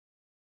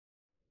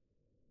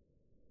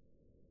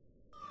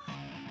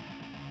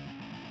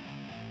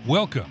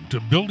Welcome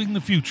to Building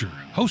the Future,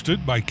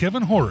 hosted by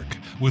Kevin Horick.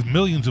 With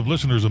millions of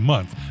listeners a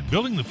month,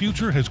 Building the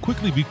Future has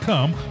quickly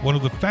become one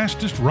of the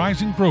fastest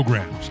rising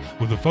programs,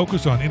 with a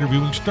focus on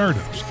interviewing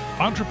startups,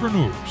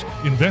 entrepreneurs,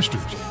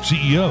 investors,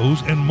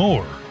 CEOs, and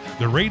more.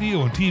 The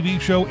radio and TV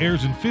show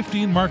airs in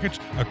 15 markets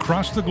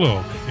across the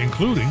globe,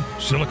 including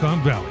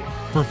Silicon Valley.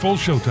 For full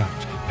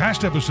showtimes,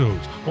 past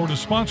episodes, or to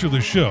sponsor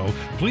the show,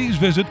 please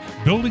visit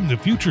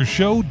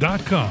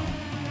buildingthefutureshow.com.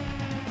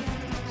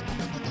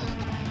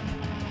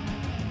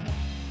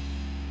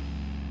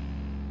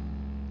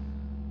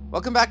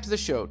 Welcome back to the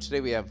show.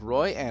 Today we have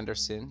Roy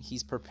Andersen.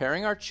 He's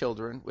preparing our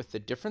children with the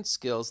different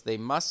skills they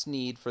must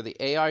need for the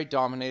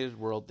AI-dominated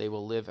world they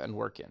will live and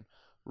work in.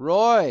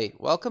 Roy,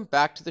 welcome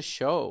back to the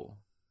show.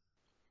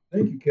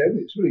 Thank you, Kevin.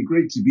 It's really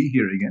great to be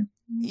here again.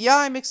 Yeah,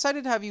 I'm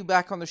excited to have you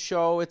back on the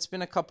show. It's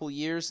been a couple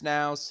years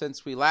now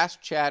since we last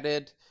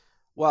chatted.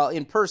 Well,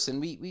 in person.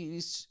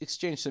 We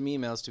exchanged some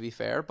emails, to be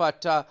fair.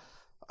 But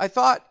I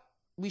thought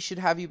we should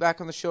have you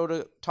back on the show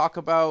to talk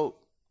about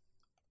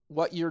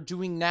what you're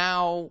doing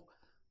now.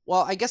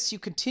 Well, I guess you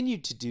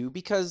continued to do,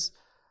 because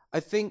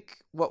I think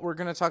what we're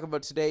going to talk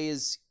about today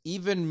is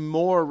even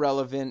more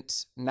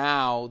relevant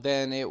now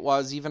than it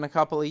was even a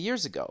couple of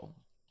years ago.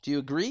 Do you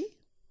agree?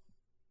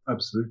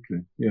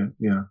 Absolutely. Yeah,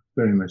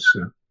 very much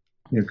so.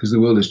 Yeah, because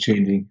the world is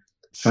changing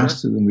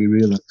faster than we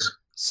realize.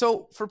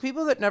 So for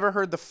people that never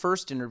heard the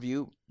first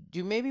interview, do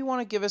you maybe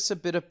want to give us a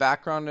bit of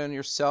background on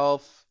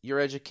yourself, your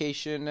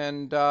education,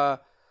 and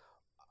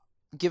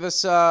give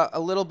us a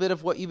little bit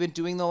of what you've been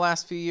doing the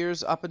last few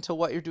years up until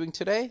what you're doing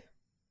today?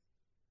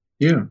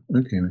 Yeah,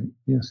 okay, mate.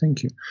 Yeah,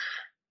 thank you.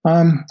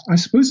 I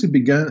suppose it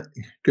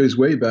goes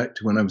way back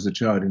to when I was a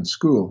child in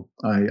school.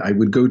 I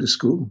would go to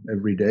school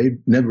every day,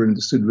 never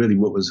understood really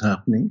what was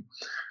happening.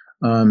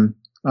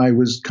 I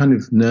was kind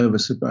of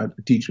nervous about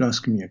the teacher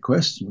asking me a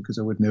question because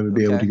I would never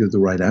be able to give the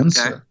right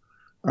answer.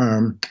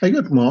 I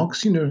got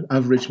marks,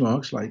 average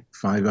marks, like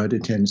 5 out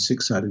of 10,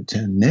 6 out of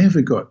 10,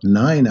 never got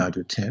 9 out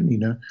of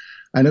 10,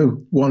 I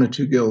know one or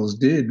two girls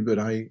did, but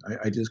I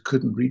just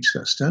couldn't reach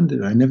that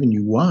standard. I never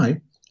knew why.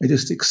 I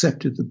just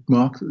accepted the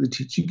mark that the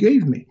teacher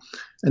gave me.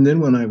 And then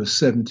when I was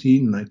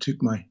 17 and I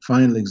took my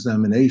final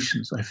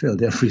examinations, I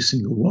failed every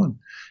single one.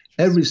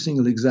 Every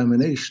single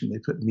examination they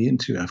put me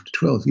into after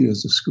 12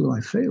 years of school, I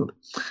failed.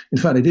 In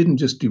fact, I didn't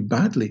just do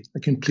badly. I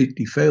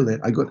completely failed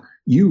it. I got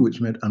U,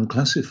 which meant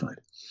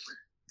unclassified.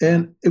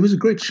 And it was a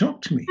great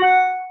shock to me.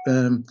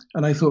 And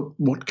I thought,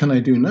 what can I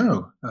do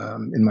now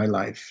in my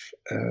life?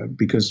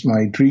 Because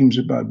my dreams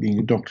about being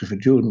a doctor for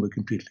children were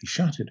completely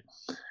shattered.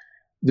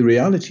 The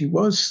reality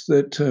was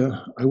that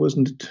I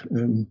wasn't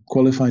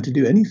qualified to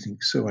do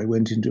anything. So I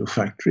went into a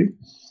factory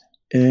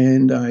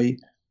and I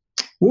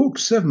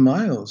walked 7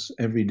 miles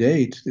every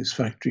day to this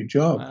factory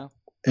job. Wow.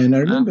 And I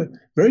remember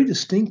very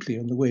distinctly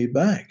on the way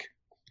back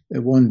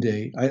one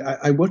day,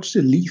 I watched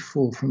a leaf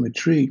fall from a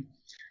tree.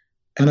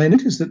 And I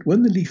noticed that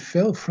when the leaf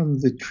fell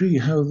from the tree,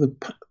 how the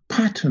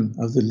pattern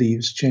of the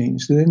leaves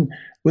changed. And then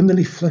when the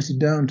leaf fluttered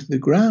down to the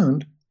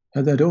ground,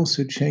 how that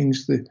also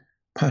changed the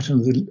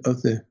pattern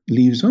of the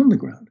leaves on the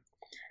ground.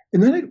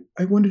 And then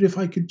I wondered if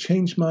I could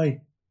change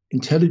my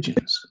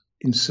intelligence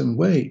in some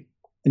way.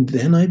 And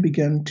then I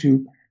began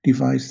to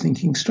devise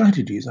thinking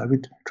strategies. I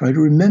would try to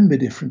remember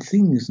different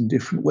things in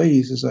different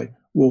ways as I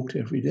walked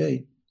every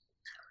day.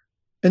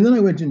 And then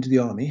I went into the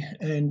army,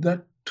 and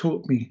that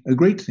taught me a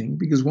great thing,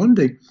 because one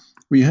day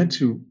we had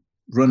to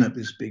run up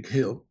this big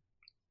hill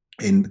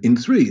in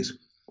threes.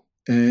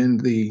 And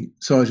the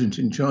sergeant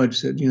in charge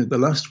said, the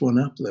last one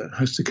up there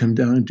has to come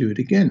down and do it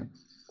again.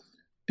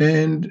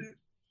 And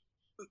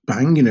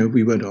bang,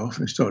 we went off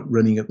and started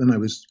running up. Then I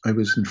was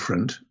in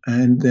front,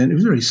 and then it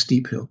was a very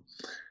steep hill.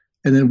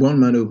 And then one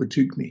man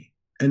overtook me,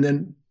 and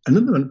then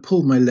another one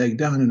pulled my leg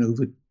down and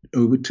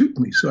overtook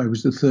me. So I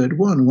was the third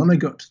one. And when I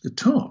got to the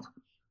top,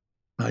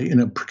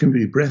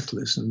 completely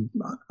breathless and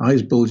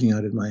eyes bulging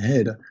out of my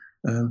head,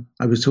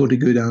 I was told to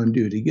go down and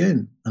do it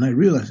again. And I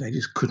realized I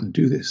just couldn't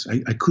do this.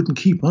 I couldn't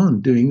keep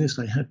on doing this.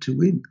 I had to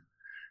win.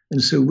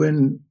 And so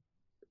when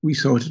we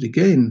started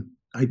again,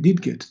 I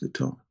did get to the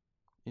top.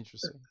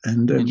 Interesting.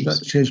 And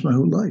that changed my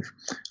whole life.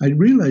 I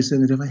realized then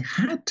that if I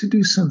had to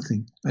do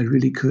something, I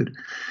really could.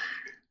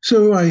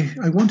 So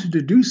I wanted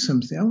to do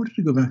something. I wanted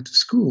to go back to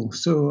school.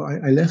 So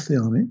I left the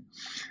army.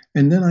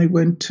 And then I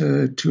went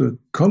to a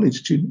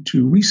college to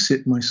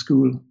resit my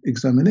school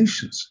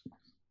examinations.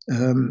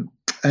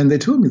 And they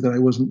told me that I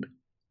wasn't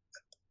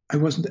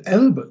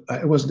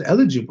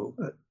eligible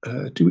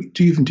to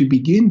even to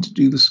begin to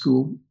do the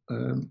school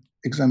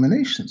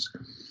examinations.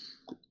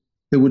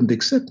 They wouldn't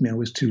accept me. I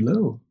was too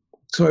low.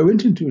 So I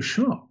went into a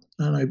shop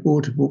and I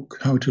bought a book,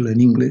 How to Learn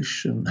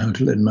English and How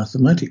to Learn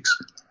Mathematics.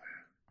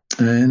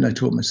 And I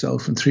taught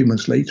myself, and 3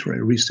 months later I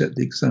reset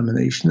the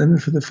examination. And then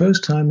for the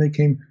first time I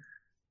came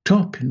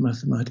top in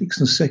mathematics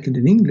and second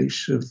in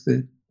English of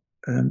the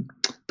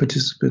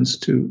participants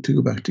to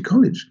go back to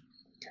college.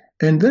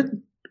 And that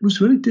was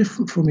really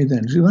different for me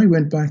then. So I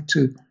went back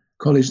to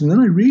college, and then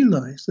I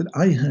realized that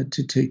I had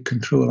to take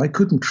control. I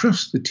couldn't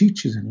trust the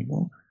teachers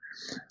anymore.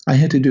 I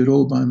had to do it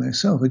all by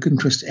myself. I couldn't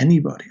trust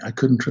anybody. I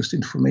couldn't trust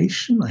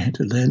information. I had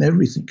to learn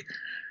everything.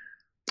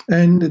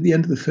 And at the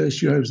end of the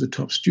first year, I was the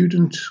top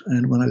student.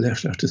 And when I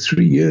left after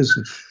 3 years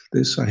of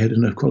this, I had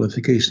enough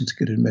qualifications to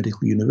get into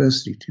medical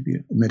university to be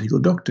a medical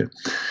doctor.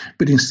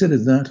 But instead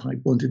of that, I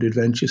wanted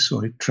adventure,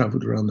 so I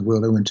traveled around the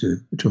world. I went to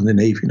join the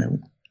Navy and I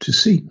went to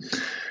sea.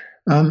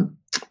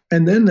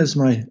 And then as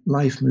my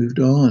life moved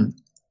on,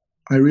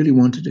 I really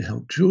wanted to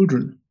help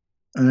children.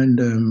 And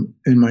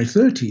in my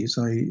 30s,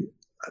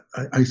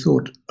 I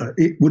thought,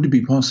 would it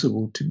be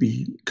possible to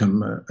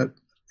become a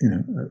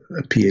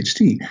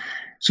PhD?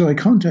 So I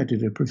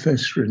contacted a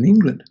professor in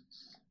England,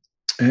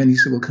 and he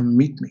said, well, come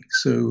meet me.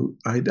 So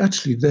I'd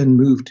actually then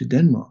moved to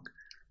Denmark,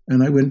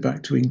 and I went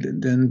back to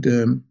England,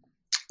 and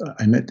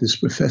I met this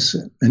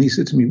professor, and he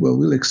said to me, well,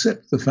 we'll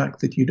accept the fact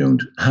that you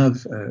don't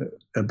have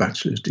a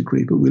bachelor's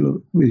degree, but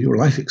with your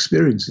life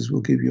experiences,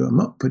 we'll give you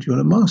put you on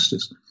a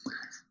master's.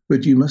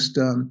 But you must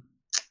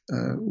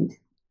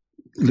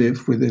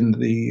live within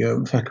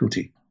the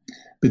faculty.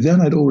 But then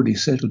I'd already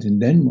settled in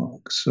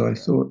Denmark, so I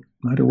thought,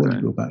 I don't want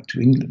to go back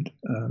to England.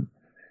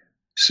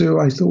 So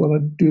I thought, well,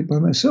 I'd do it by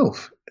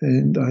myself.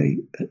 And I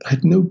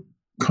had no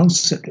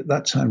concept at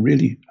that time,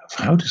 really, of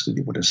how to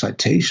study, what a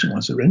citation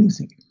was or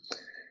anything.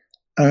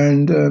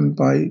 And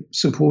by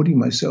supporting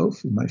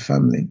myself and my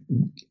family,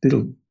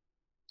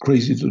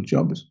 crazy little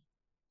jobs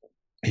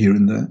here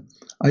and there,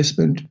 I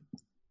spent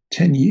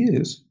 10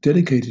 years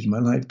dedicated my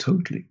life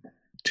totally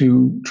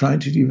to trying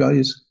to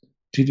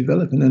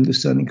develop an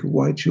understanding of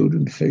why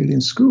children fail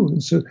in school.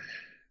 And so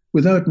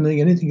without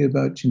knowing anything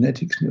about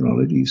genetics,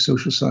 neurology,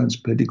 social science,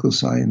 political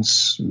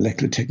science,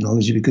 molecular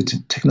technology, because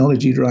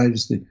technology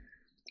drives the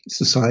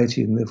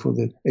society and therefore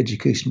the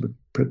education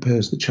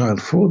prepares the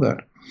child for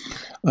that,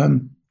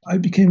 I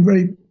became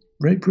very,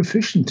 very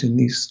proficient in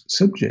these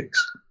subjects.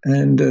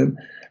 And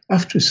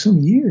after some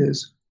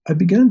years, they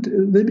began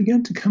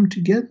to come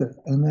together,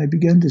 and I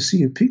began to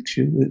see a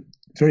picture that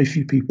very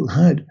few people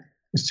had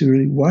as to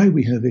really why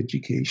we have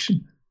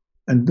education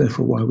and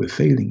therefore why we're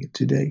failing it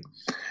today.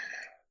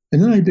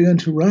 And then I began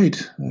to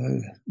write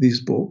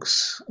these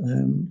books.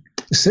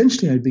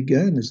 Essentially, I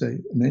began, as I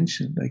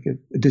mentioned, like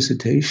a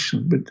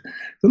dissertation. But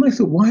then I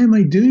thought, why am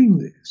I doing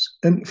this?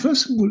 And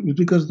first of all, it was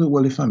because I thought,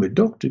 well, if I'm a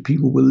doctor,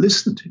 people will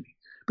listen to me.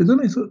 But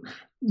then I thought,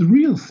 the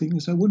real thing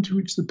is I want to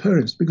reach the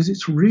parents, because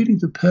it's really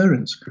the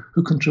parents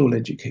who control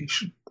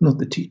education, not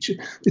the teacher.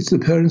 It's the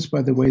parents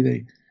by the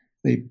way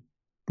they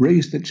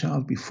raise the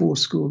child before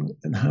school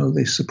and how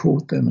they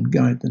support them and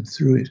guide them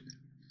through it.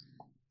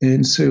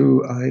 And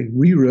so I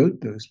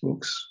rewrote those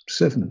books,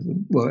 7 of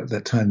them. Well, at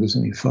that time, there was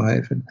only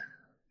 5, and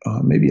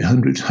maybe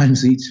 100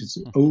 times each, it's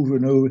over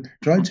and over,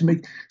 trying to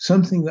make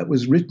something that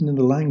was written in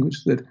a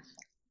language that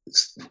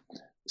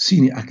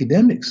senior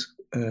academics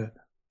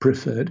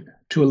preferred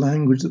to a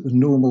language that the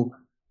normal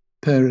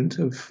parent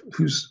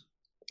whose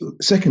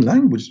second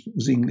language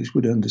was English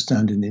would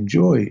understand and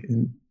enjoy.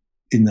 And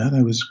in that,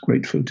 I was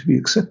grateful to be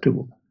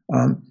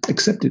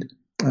accepted.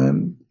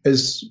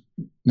 As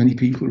many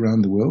people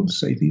around the world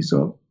say, these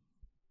are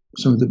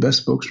some of the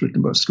best books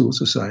written about school,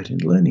 society,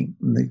 and learning.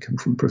 And they come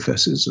from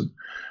professors and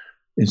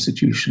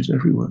institutions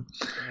everywhere.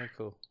 Very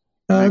cool.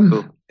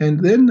 And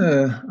then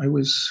I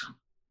was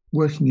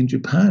working in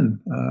Japan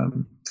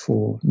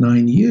for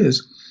 9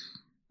 years.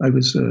 I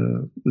was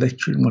a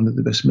lecturer in one of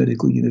the best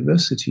medical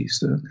universities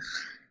there.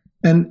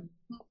 And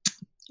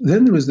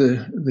then there was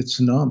the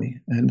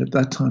tsunami. And at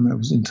that time, I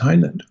was in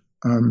Thailand.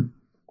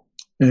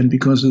 And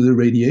because of the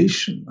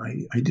radiation,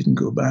 I didn't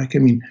go back. I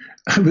mean,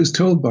 I was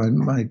told by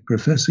my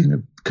professor,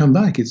 come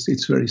back,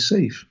 it's very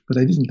safe. But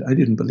I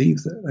didn't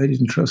believe that. I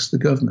didn't trust the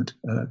government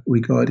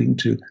regarding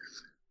to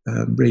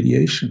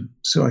radiation.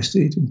 So I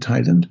stayed in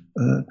Thailand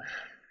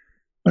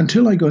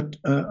until I got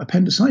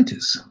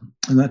appendicitis.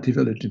 And that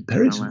developed in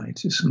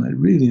peritonitis, and I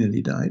really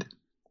nearly died.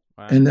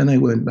 Wow. And then I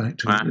went back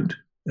to England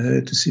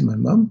to see my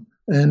mum.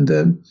 And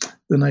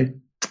then I,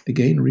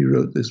 again,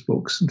 rewrote those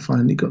books and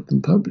finally got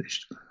them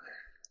published.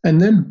 And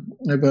then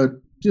about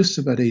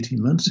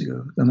 18 months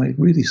ago, then I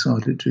really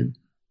started to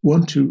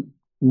want to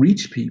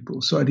reach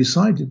people. So I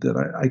decided that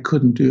I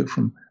couldn't do it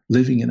from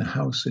living in a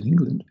house in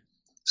England.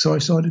 So I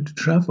started to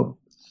travel.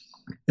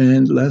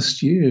 And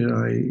last year,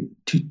 I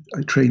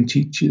trained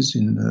teachers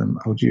in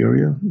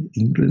Algeria,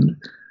 England.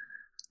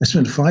 I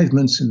spent 5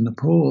 months in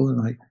Nepal, and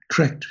I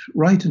trekked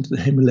right into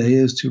the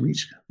Himalayas to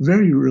reach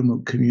very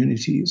remote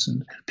communities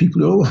and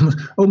people who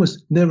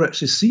almost never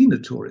actually seen a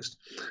tourist.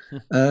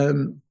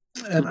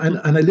 And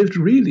I lived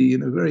really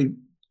in a very,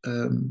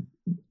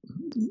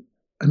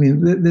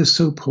 they're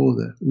so poor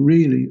there,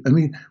 really. I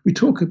mean, we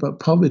talk about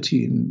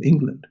poverty in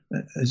England,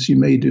 as you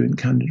may do in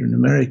Canada and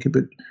America,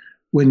 but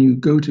when you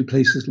go to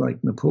places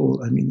like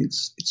Nepal, I mean,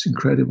 it's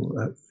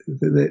incredible.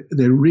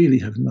 They really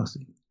have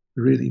nothing,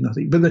 really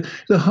nothing. But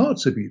their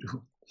hearts are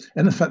beautiful.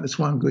 And in fact, that's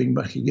why I'm going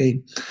back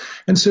again.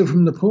 And so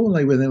from Nepal,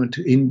 I went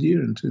to India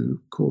and to,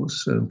 of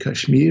course,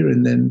 Kashmir,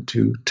 and then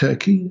to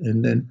Turkey,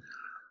 and then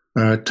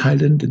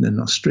Thailand, and then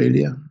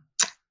Australia.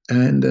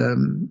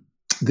 And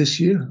this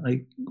year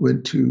I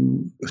went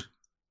to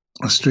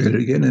Australia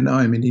again, and now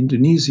I'm in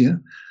Indonesia.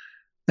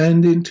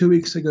 And in 2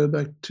 weeks, I go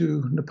back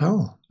to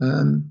Nepal.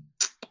 And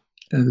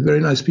they're very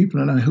nice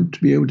people, and I hope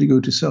to be able to go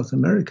to South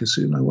America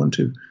soon. I want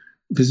to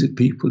visit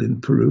people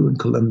in Peru and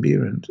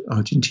Colombia and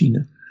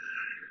Argentina,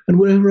 and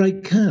wherever I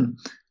can.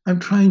 I'm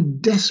trying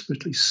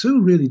desperately, so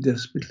really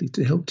desperately,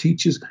 to help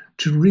teachers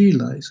to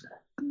realize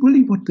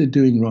really what they're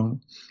doing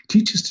wrong.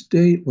 Teachers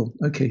today, well,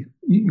 okay,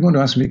 you want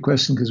to ask me a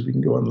question because we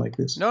can go on like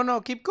this.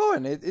 No, keep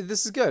going.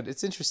 This is good.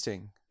 It's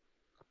interesting.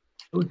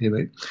 Okay,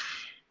 right.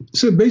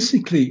 So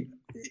basically,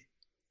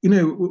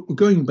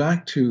 going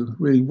back to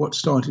really what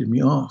started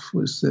me off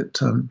was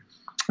that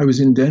I was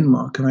in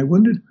Denmark, and I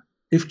wondered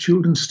if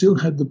children still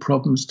had the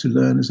problems to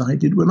learn as I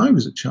did when I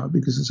was a child,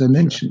 because as I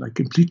mentioned, I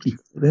completely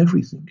failed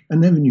everything. I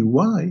never knew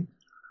why.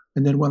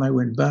 And then when I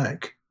went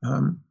back,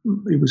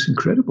 it was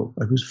incredible.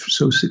 I was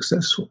so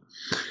successful.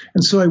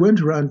 And so I went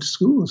around to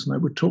schools and I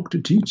would talk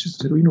to teachers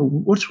and said,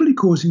 what's really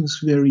causing this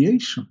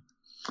variation?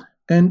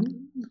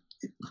 And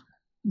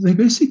they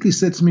basically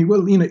said to me,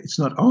 well, it's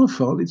not our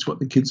fault. It's what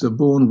the kids are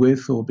born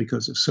with or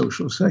because of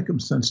social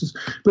circumstances.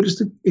 But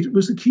it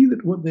was the key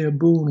that what they are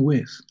born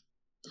with.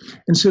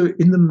 And so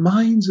in the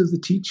minds of the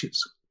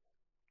teachers,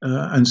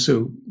 and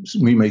so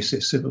we may say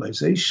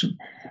civilization,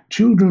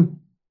 children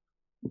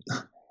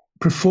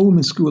perform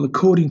in school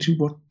according to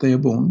what they are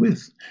born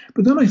with.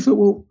 But then I thought,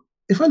 well,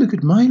 if I look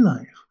at my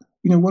life,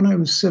 when I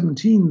was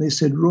 17, they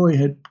said Roy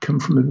had come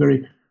from a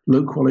very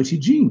low quality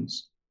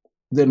genes.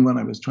 Then when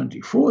I was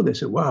 24, they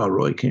said, wow,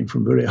 Roy came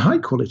from very high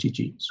quality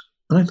genes.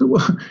 And I thought,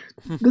 well,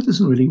 that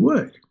doesn't really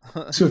work.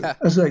 So yeah.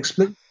 As I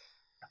explained,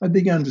 I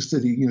began to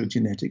study,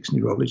 genetics,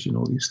 neurology, and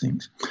all these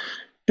things.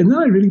 And then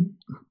I really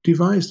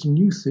devised a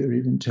new theory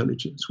of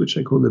intelligence, which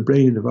I call the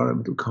brain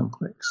environmental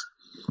complex.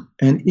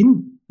 And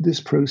in this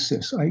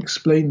process, I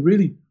explain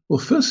really, well,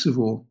 first of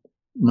all,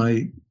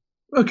 my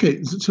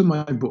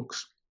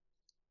books.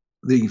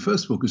 The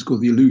first book is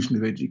called The Illusion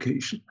of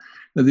Education.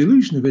 Now, The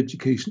Illusion of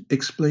Education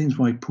explains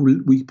why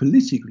we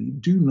politically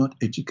do not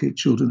educate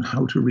children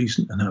how to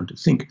reason and how to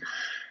think.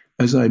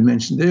 As I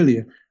mentioned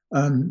earlier,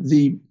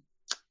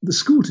 the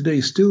school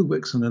today still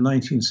works on a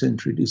 19th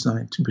century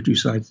design to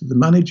produce either the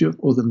manager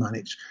or the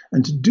managed.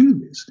 And to do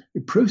this,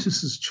 it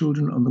processes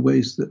children on the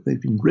ways that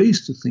they've been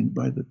raised to think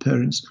by their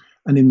parents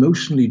and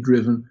emotionally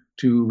driven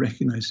to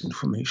recognize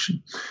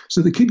information.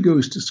 So the kid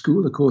goes to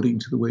school according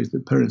to the ways the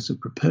parents have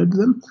prepared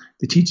them.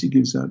 The teacher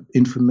gives out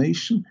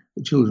information.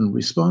 The children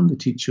respond. The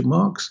teacher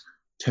marks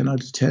 10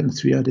 out of 10,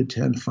 3 out of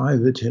 10, 5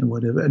 out of 10,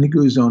 whatever. And it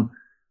goes on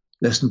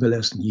lesson by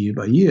lesson, year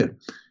by year.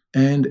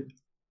 And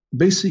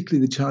basically,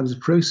 the child is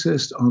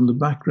processed on the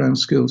background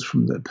skills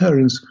from their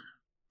parents,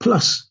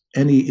 plus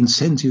any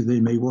incentive they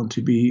may want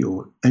to be,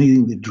 or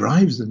anything that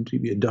drives them to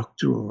be a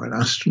doctor or an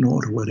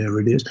astronaut or whatever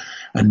it is,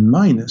 and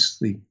minus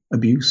the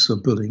abuse or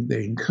bullying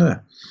they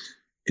incur.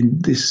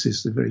 And this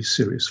is the very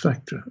serious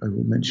factor I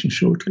will mention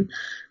shortly.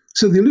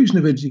 So the illusion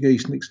of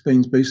education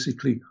explains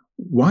basically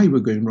why we're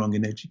going wrong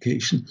in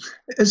education.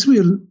 As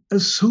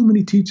so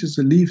many teachers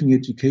are leaving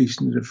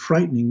education at a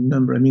frightening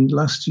number. I mean,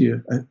 last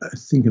year, I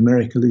think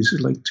America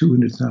loses like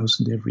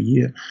 200,000 every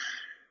year.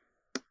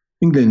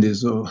 England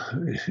is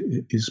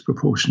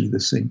proportionally the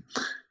same.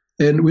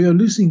 And we are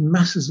losing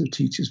masses of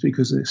teachers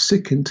because they're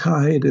sick and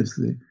tired of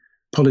the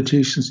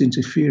politicians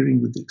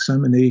interfering with the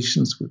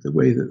examinations, with the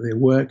way that they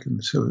work,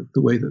 and so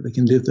the way that they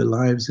can live their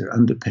lives. They're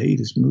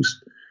underpaid, as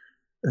most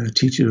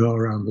teachers are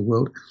around the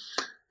world.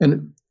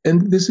 And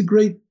there's a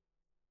great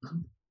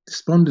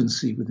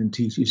despondency within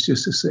teachers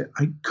just to say,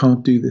 I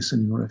can't do this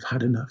anymore, I've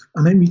had enough.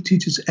 And I meet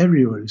teachers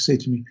everywhere who say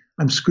to me,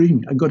 I'm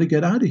screaming, I've got to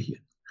get out of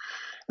here.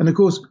 And of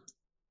course,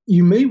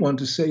 you may want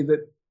to say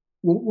that,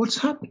 well, what's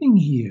happening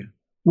here?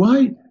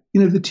 Why?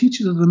 The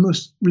teachers are the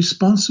most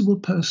responsible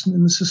person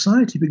in the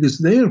society because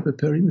they are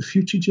preparing the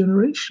future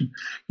generation.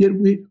 Yet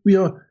we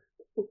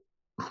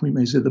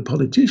may say the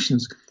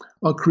politicians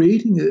are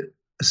creating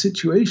a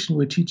situation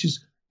where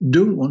teachers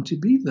don't want to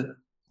be there.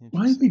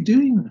 Why are they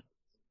doing that?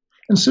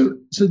 And so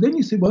then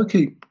you say, well,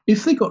 okay,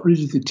 if they got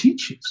rid of the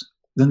teachers,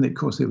 then of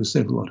course they would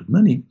save a lot of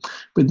money,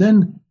 but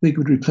then they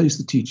could replace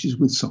the teachers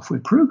with software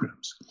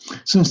programs.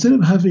 So instead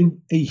of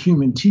having a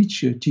human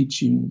teacher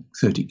teaching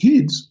 30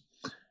 kids,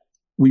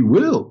 we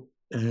will,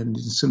 and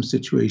in some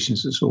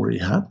situations it's already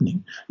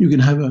happening, you can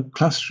have a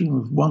classroom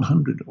of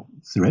 100 or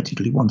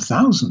theoretically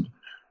 1,000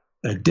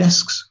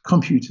 desks,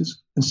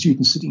 computers, and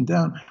students sitting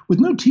down with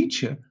no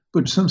teacher,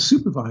 but some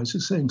supervisor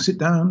saying, sit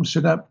down,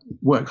 shut up,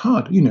 work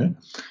hard, and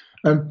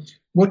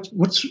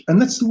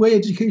that's the way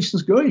education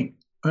is going.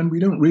 And we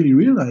don't really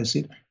realize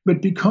it.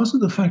 But because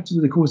of the fact that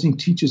they're causing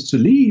teachers to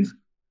leave,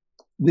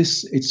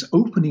 it's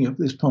opening up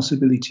this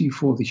possibility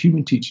for the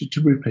human teacher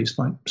to be replaced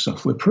by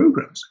software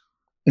programs.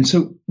 And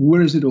so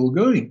where is it all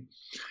going?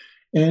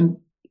 And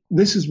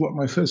this is what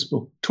my first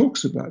book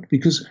talks about,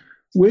 because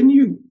when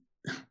you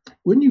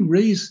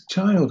raise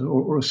child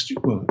or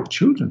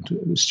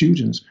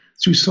students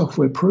through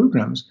software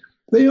programs,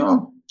 they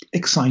are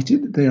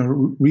excited, they are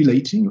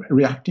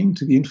reacting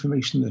to the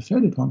information they're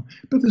fed upon,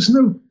 but there's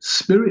no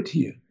spirit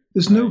here.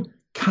 There's no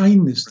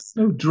kindness, there's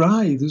no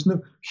drive, there's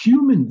no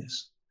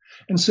humanness.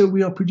 And so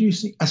we are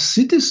producing a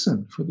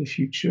citizen for the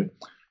future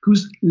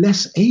who's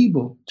less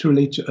able to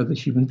relate to other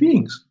human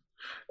beings.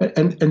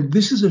 And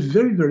this is a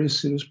very, very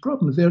serious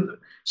problem.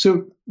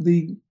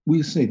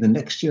 We say the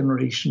next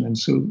generation, and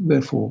so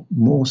therefore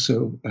more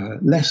so,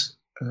 less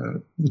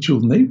the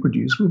children they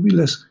produce will be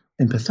less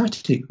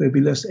empathetic. They'll be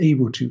less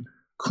able to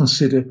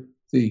consider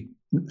the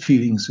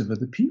feelings of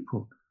other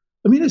people.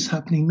 I mean, it's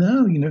happening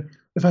now. You know,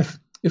 if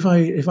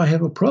I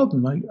have a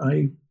problem,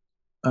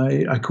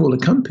 I call a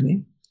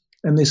company,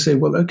 and they say,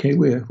 well, okay,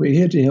 we're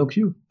here to help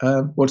you.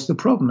 What's the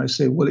problem? I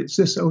say, well, it's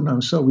this. Oh no,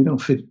 I'm sorry,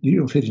 you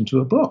don't fit into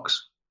a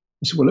box.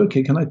 I said, well,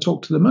 okay, can I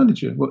talk to the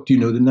manager? What, do you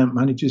know the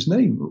manager's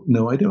name?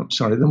 No, I don't.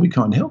 Sorry, then we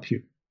can't help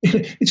you.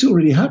 It's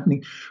already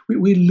happening.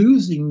 We're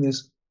losing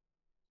this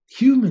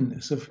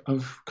humanness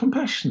of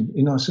compassion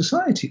in our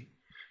society.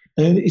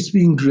 And it's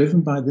being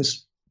driven by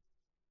this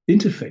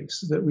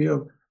interface that we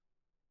are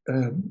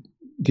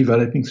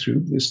developing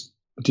through this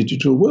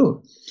digital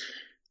world.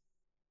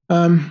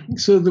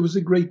 So there was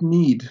a great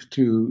need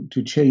to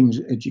change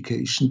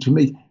education,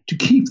 to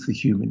keep the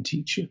human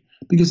teacher,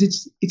 because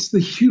it's the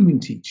human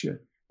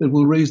teacher that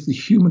will raise the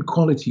human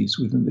qualities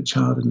within the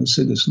child and the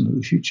citizen of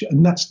the future.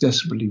 And that's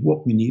desperately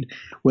what we need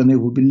when they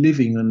will be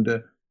living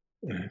under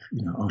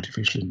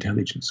artificial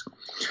intelligence.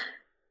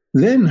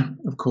 Then,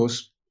 of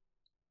course,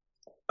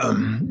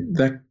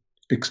 that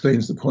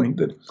explains the point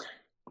that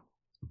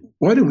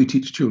why don't we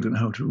teach children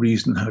how to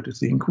reason, how to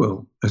think?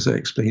 Well, as I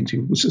explained to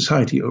you,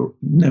 society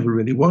never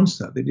really wants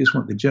that. They just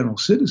want the general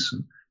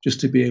citizen just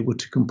to be able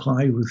to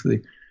comply with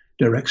the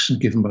direction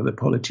given by the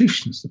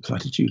politicians, the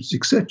platitudes,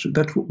 etc.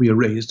 That's what we are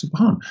raised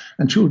upon.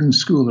 And children in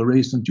school are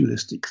raised on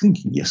dualistic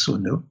thinking, yes or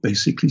no,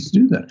 basically to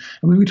do that.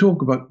 I mean, we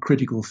talk about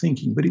critical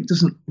thinking, but it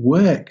doesn't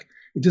work.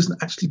 It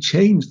doesn't actually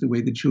change the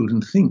way the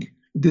children think.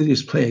 They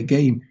just play a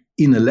game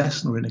in a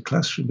lesson or in a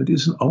classroom, but it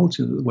doesn't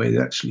alter the way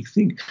they actually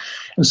think.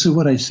 And so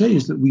what I say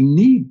is that we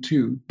need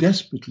to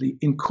desperately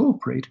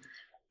incorporate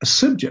a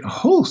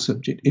whole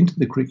subject into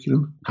the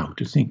curriculum, how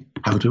to think,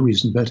 how to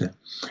reason better.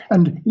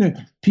 And,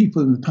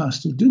 people in the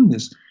past have done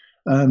this.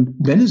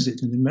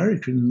 Benezet in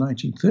America in the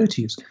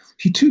 1930s,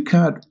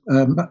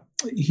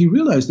 he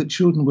realized that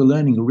children were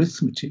learning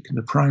arithmetic in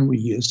the primary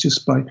years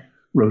just by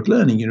rote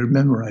learning,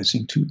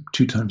 memorizing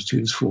 2 times 2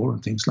 is 4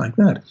 and things like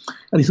that.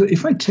 And he thought,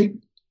 if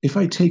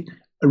I take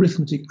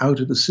arithmetic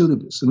out of the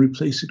syllabus and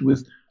replace it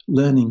with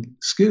learning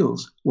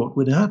skills, what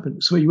would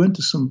happen? So he went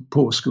to some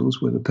poor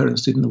schools where the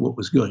parents didn't know what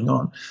was going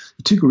on.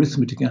 He took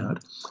arithmetic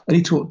out and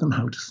he taught them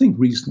how to think,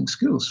 reasoning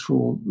skills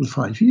for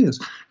 5 years.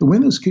 And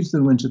when those kids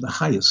then went to the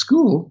higher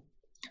school,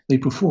 they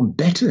performed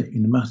better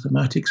in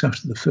mathematics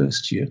after the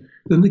first year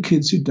than the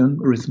kids who'd done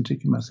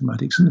arithmetic and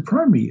mathematics in the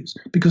primary years,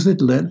 because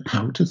they'd learned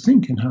how to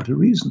think and how to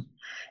reason.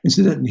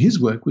 Incidentally, his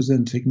work was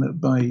then taken up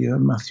by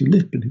Matthew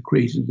Lipman, who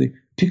created the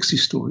Pixie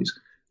stories,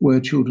 where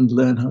children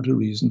learn how to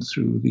reason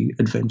through the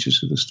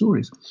adventures of the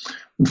stories.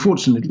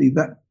 Unfortunately,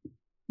 that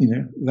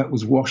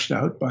was washed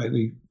out by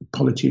the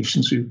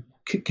politicians who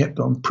kept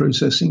on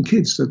processing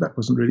kids, so that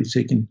wasn't really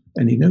taken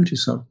any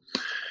notice of.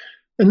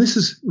 And this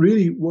is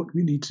really what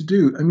we need to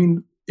do. I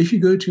mean, if you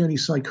go to any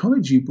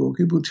psychology book,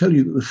 it will tell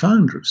you that the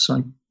founder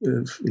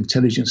of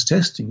intelligence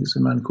testing is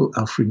a man called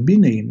Alfred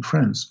Binet in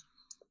France,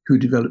 who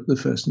developed the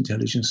first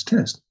intelligence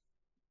test.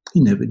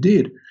 He never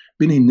did.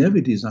 Binet never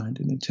designed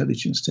an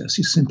intelligence test.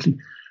 He simply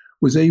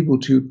was able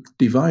to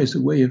devise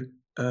a way of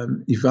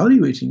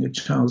evaluating a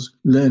child's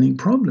learning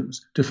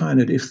problems to find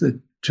out if the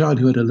child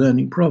who had a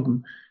learning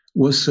problem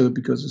was so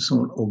because of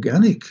some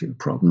organic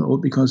problem or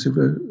because of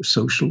a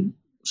social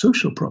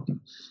problem.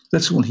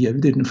 That's all he ever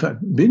did. In fact,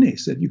 Binet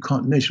said you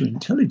can't measure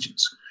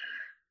intelligence.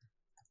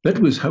 That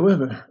was,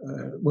 however,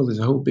 there's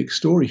a whole big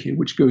story here,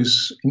 which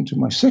goes into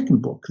my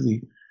second book,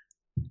 The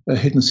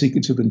Hidden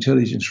Secrets of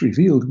Intelligence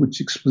Revealed,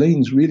 which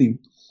explains really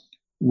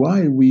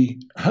why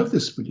we have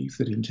this belief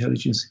that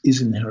intelligence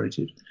is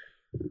inherited.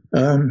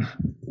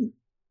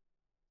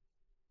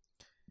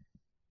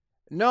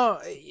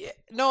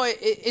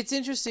 It's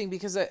interesting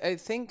because I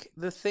think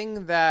the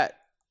thing that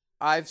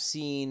I've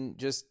seen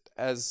just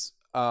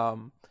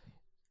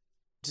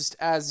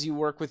as you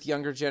work with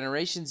younger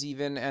generations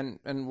even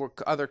and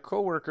work other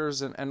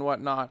coworkers and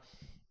whatnot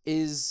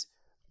is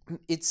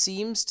it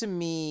seems to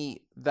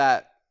me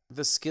that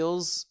the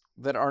skills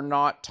that are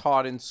not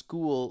taught in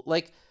school,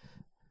 like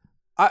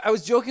I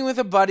was joking with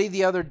a buddy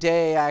the other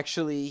day,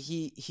 actually.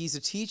 He's a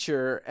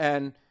teacher,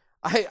 and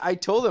I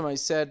told him, I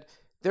said,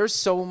 there's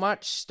so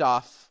much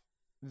stuff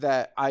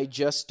that I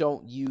just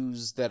don't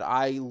use that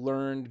I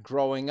learned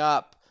growing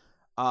up,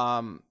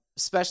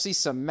 especially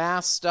some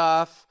math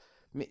stuff,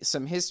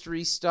 some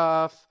history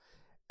stuff,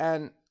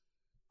 and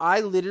I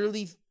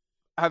literally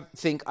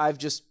think I've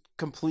just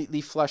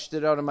completely flushed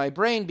it out of my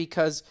brain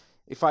because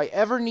if I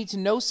ever need to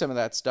know some of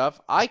that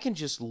stuff, I can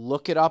just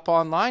look it up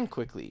online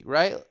quickly,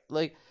 right?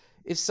 Like,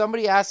 if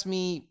somebody asked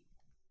me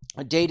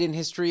a date in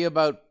history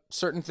about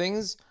certain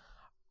things,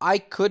 I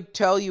could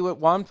tell you at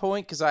one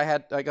point because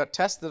I got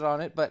tested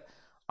on it, but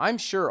I'm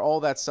sure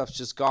all that stuff's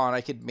just gone. I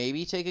could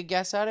maybe take a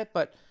guess at it,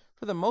 but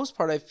for the most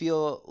part, I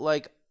feel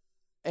like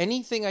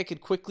anything I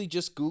could quickly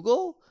just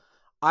Google,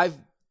 I've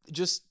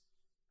just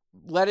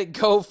let it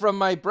go from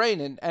my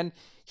brain. And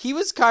he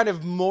was kind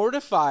of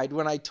mortified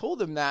when I told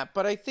him that.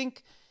 But I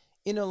think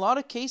in a lot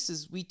of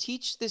cases, we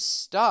teach this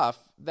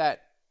stuff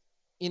that,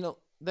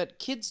 that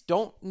kids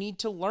don't need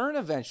to learn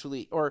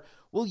eventually or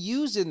will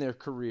use in their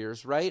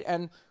careers, right?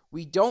 And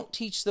we don't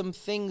teach them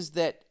things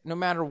that no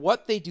matter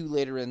what they do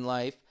later in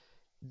life,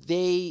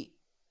 they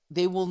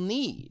will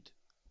need.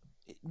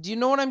 Do you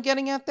know what I'm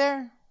getting at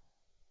there?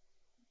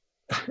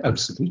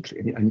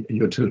 Absolutely, and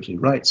you're totally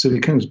right. So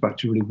it comes back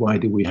to really, why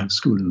do we have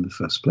school in the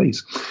first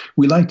place?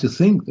 We like to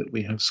think that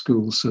we have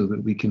school so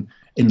that we can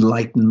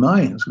enlighten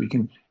minds, we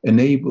can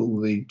enable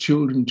the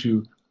children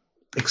to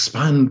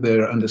expand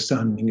their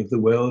understanding of the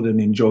world and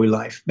enjoy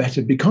life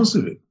better because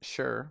of it.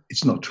 Sure.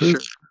 It's not true.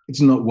 Sure.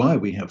 It's not why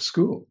we have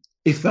school.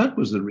 If that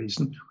was the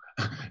reason,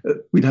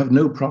 we'd have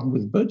no problem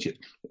with budget.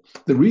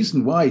 The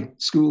reason why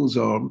schools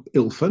are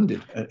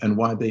ill-funded and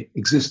why they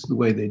exist the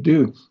way they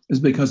do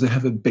is because they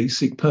have a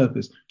basic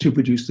purpose to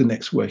produce the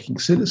next working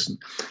citizen.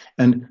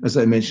 And as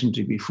I mentioned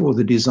to you before,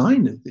 the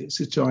design of this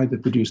is to either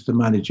produce the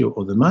manager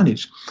or the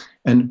managed.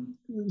 And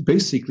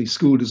basically,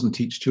 school doesn't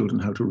teach children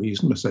how to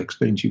reason, as I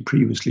explained to you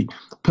previously,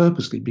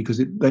 purposely, because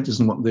that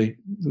doesn't want the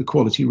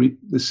quality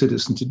the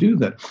citizen to do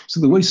that.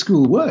 So the way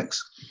school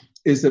works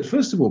is that,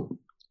 first of all,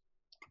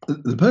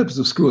 the purpose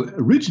of school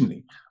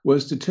originally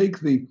was to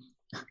take the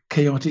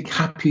chaotic,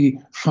 happy,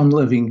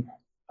 fun-loving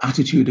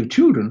attitude of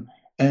children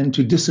and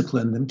to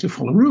discipline them to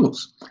follow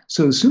rules.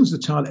 So as soon as the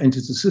child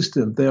enters the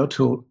system, they are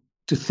taught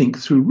to think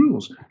through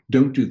rules.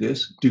 Don't do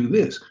this, do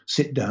this.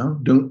 Sit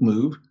down, don't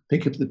move,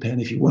 pick up the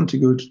pen. If you want to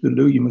go to the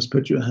loo, you must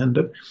put your hand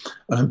up.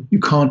 You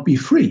can't be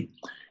free.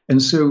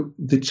 And so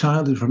the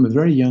child from a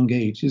very young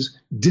age is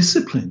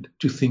disciplined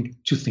to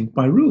think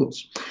by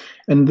rules.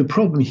 And the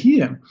problem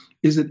here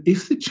is that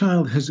if the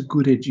child has a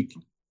good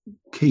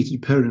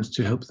educated parents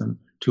to help them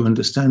to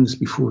understand this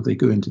before they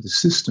go into the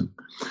system,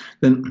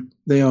 then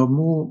they are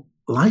more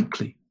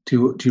likely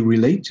to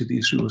relate to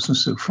these rules and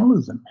so follow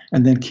them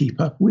and then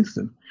keep up with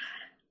them.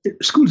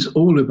 School is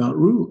all about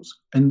rules,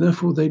 and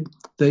therefore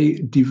they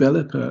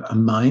develop a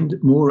mind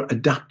more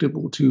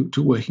adaptable to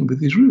working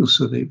with these rules,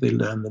 so they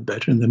learn them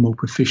better and they're more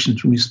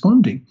proficient in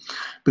responding.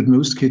 But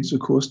most kids, of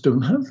course,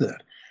 don't have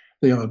that.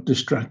 They are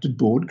distracted,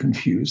 bored,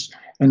 confused,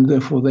 and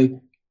therefore they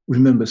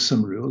remember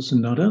some rules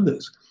and not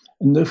others.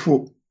 And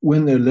therefore,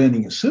 when they're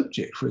learning a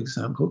subject, for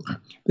example,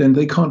 then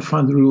they can't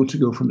find the rule to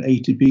go from A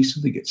to B, so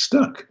they get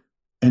stuck.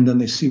 And then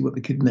they see what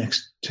the kid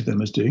next to them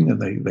is doing,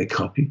 and they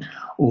copy,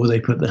 or they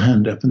put their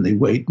hand up and they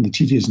wait, and the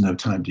teacher doesn't have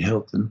time to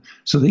help them.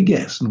 So they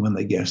guess, and when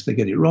they guess, they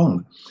get it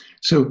wrong.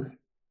 So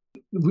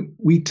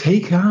we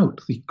take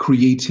out the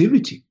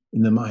creativity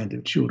in the mind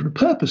of children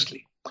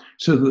purposely,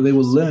 so that they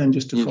will learn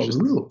just to follow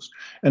rules.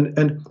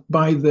 And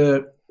by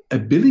their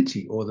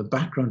ability or the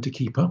background to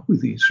keep up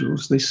with these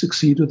rules, they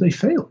succeed or they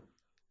fail.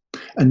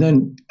 And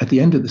then at the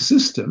end of the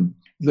system,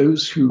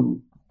 those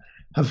who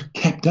have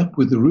kept up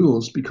with the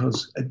rules,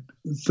 because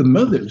the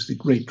mother is the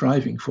great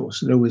driving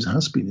force. It always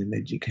has been in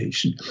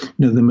education.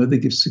 The mother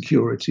gives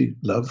security,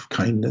 love,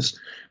 kindness,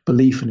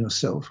 belief in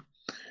yourself.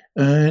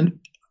 And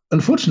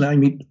unfortunately, I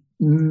meet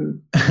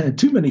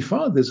too many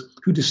fathers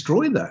who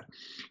destroy that.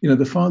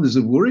 The fathers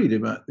are worried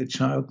about the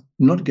child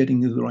not getting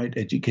the right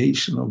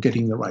education or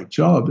getting the right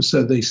job.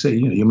 So they say,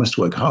 you must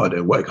work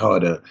harder, work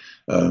harder.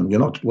 You're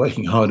not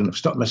working hard enough,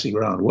 stop messing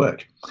around,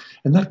 work.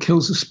 And that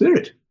kills the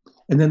spirit.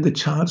 And then the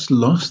child's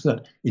lost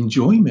that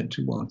enjoyment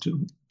to want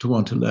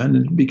to learn,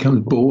 and becomes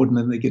bored, and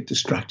then they get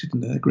distracted,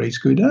 and their grades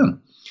go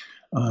down.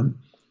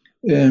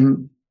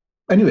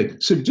 Anyway,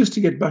 so just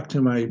to get back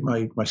to my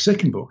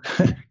second book,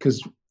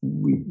 because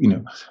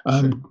the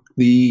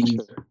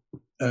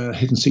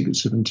Hidden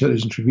Secrets of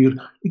Intelligence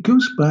Revealed, it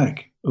goes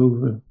back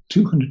over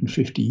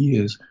 250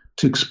 years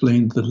to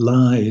explain the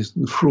lies,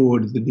 the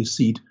fraud, the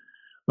deceit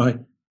by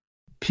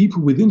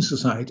people within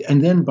society,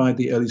 and then by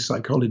the early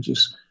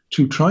psychologists,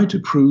 to try to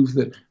prove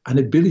that an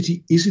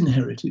ability is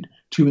inherited,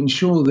 to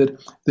ensure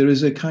that there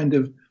is a kind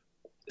of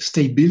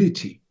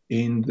stability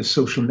in the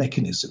social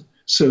mechanism,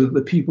 so that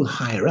the people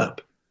higher up,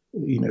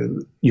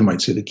 you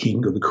might say the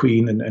king or the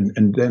queen,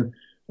 and then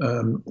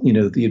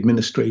the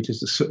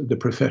administrators, the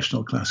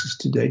professional classes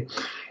today,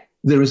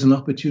 there is an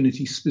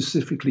opportunity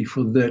specifically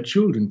for their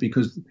children,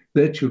 because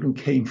their children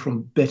came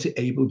from better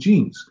able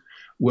genes,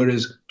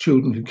 whereas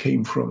children who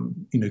came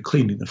from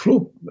cleaning the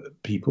floor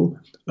people,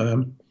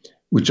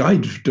 which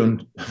I've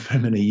done for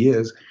many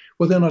years,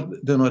 well, they're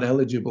not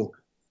eligible.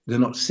 They're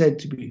not said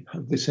to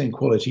have the same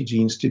quality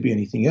genes to be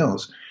anything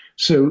else.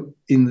 So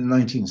in the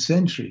 19th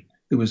century,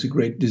 there was a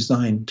great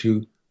design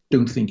to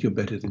don't think you're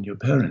better than your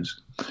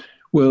parents.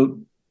 Well,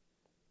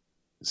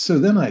 so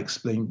then I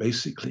explained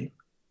basically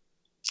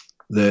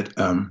that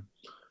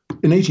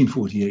in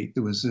 1848,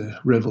 there was a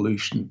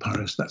revolution in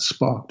Paris that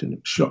sparked, and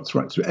it shot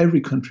right through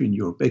every country in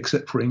Europe,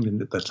 except for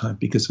England at that time,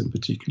 because of a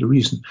particular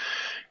reason.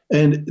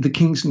 And the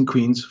kings and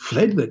queens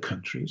fled their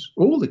countries,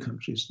 all the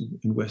countries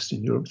in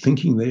Western Europe,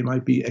 thinking they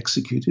might be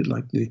executed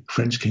like the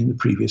French king the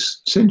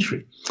previous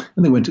century.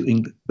 And they went to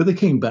England. But they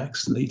came back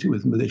later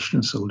with militia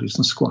and soldiers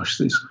and squashed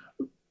this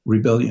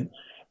rebellion.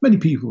 Many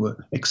people were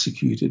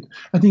executed.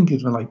 I think it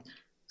was like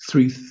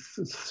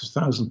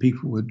 3,000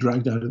 people were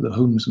dragged out of their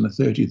homes on the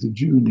 30th of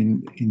June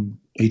in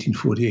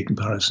 1848 in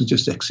Paris and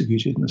just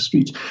executed in the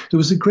streets. There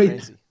was a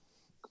great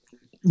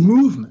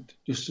movement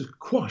just to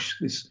quash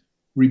this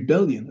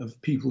rebellion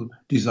of people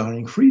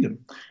desiring freedom.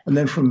 And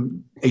then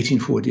from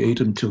 1848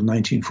 until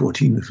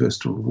 1914, the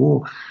First World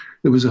War,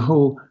 there was a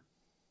whole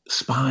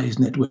spies,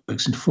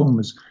 networks,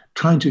 informers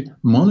trying to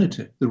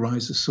monitor the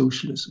rise of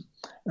socialism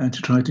and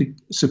to try to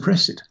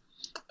suppress it.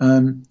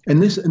 And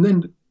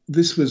then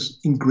this was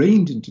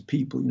ingrained into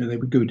people. You know, they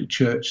would go to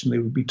church and they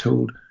would be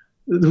told.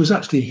 There was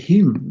actually a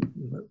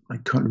hymn, I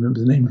can't remember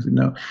the name of it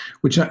now,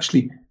 which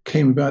actually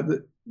came about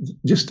that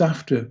just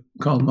after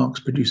Karl Marx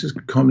produced his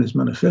Communist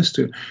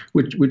Manifesto,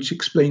 which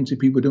explained to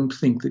people, don't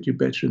think that you're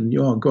better than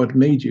you are. God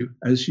made you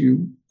as your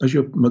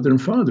mother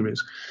and father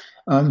is.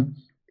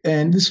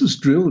 And this was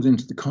drilled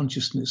into the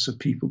consciousness of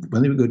people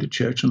when they would go to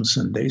church on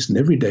Sundays and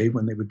every day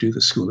when they would do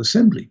the school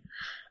assembly.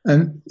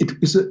 And it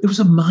was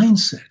a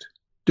mindset.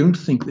 Don't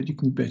think that you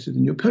can be better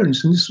than your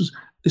parents. And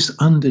this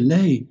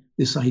underlay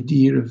this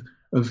idea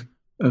of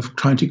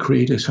trying to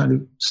create a kind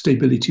of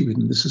stability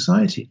within the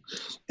society.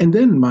 And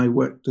then my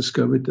work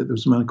discovered that there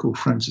was a man called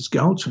Francis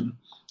Galton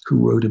who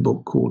wrote a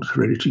book called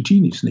Hereditary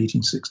Genius in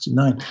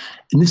 1869.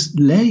 And this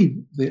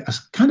laid a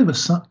kind of a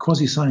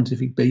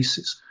quasi-scientific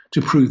basis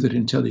to prove that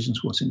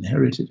intelligence was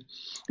inherited.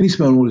 And he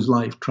spent all his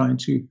life trying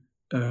to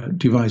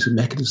devise a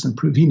mechanism and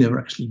prove he never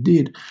actually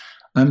did.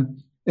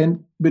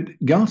 But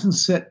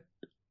Galton's set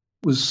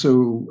was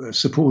so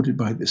supported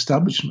by the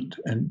establishment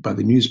and by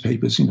the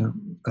newspapers, and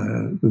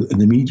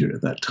the media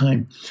at that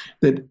time,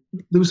 that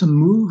there was a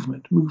moved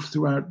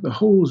throughout the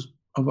whole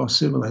of our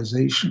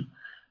civilization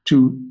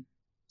to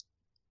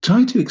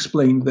try to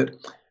explain that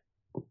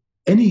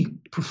any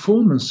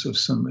performance of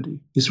somebody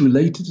is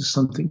related to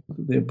something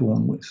that they're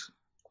born with.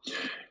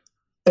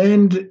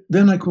 And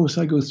then, of course,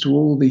 I go through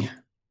all the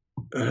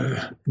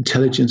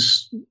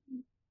intelligence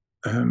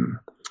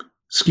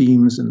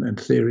schemes and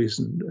theories,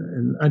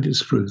 and I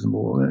disprove them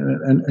all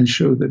and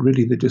show that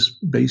really they're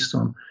just based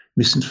on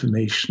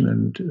misinformation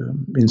and,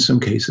 in some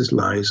cases,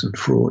 lies and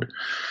fraud.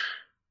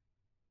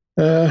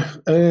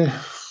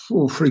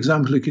 For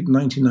example, look at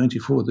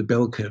 1994, the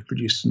Bell Curve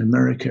produced in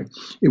America.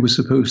 It was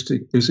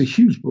a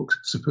huge book,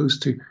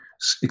 supposed to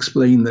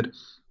explain that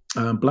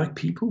black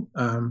people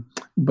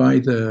by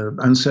the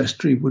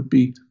ancestry would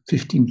be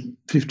 15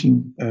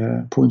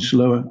 points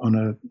lower on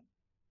a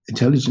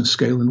intelligence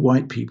scale than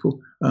white people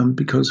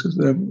because of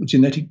their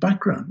genetic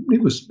background.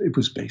 It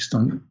was based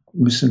on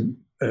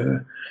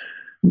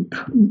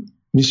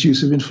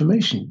misuse of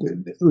information.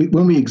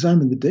 When we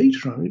examined the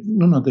data on it,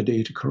 none of the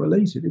data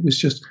correlated. It was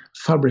just a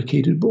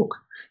fabricated book.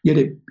 Yet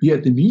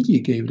the media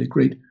gave it a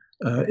great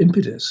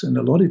impetus, and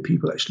a lot of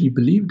people actually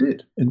believed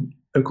it. And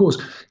of course,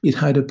 it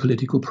had a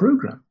political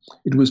program.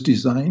 It was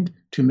designed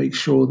to make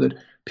sure that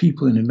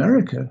people in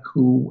America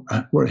who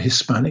were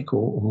Hispanic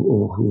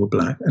or who were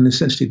black, and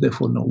essentially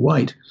therefore not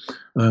white,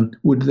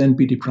 would then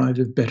be deprived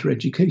of better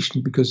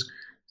education because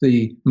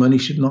the money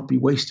should not be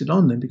wasted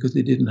on them because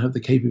they didn't have the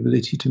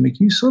capability to make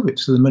use of it.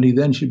 So the money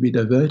then should be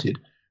diverted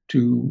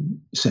to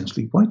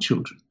essentially white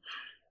children.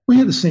 We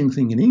had the same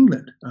thing in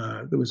England.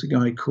 There was a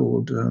guy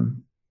called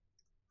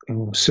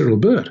Cyril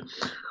Burt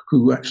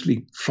who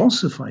actually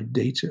falsified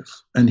data,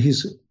 and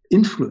his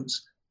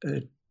influence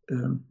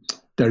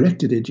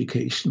directed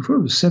education for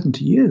over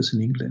 70 years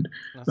in England.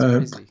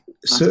 That's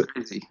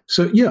crazy.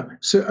 So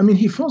I mean,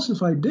 he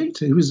falsified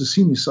data. He was a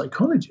senior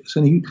psychologist,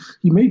 and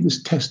he made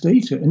this test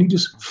data, and he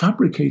just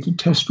fabricated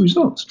test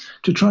results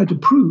to try to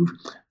prove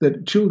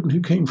that children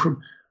who came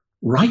from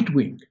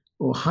right-wing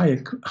or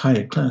higher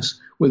class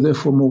were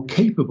therefore more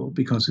capable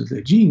because of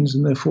their genes,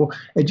 and therefore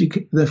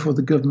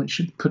the government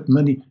should put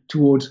money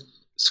towards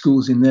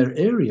schools in their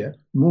area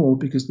more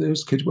because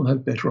those kids will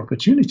have better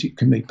opportunity,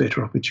 can make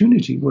better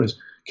opportunity, whereas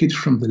kids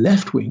from the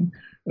left wing,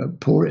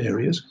 poor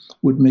areas,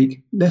 would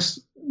make less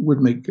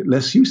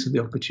use of the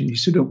opportunity,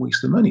 so don't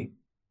waste the money.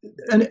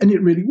 And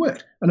it really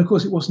worked. And of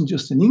course, it wasn't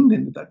just in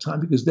England at that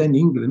time, because then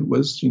England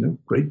was,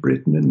 Great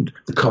Britain and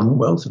the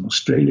Commonwealth and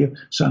Australia,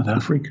 South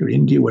Africa,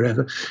 India,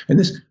 wherever. And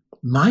this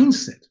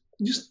mindset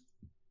just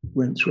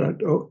went throughout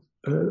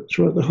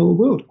the whole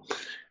world.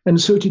 And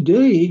so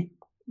today,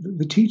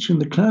 the teacher in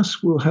the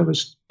class will have a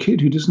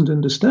kid who doesn't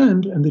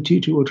understand, and the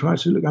teacher will try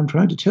to look, I'm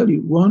trying to tell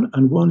you 1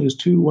 and 1 is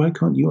 2, why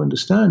can't you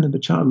understand? And the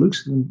child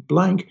looks at them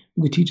blank,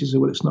 and the teacher says,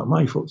 well, it's not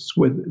my fault, it's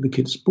where the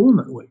kid's born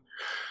that way.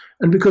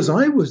 And because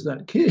I was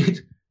that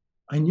kid,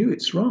 I knew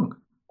it's wrong.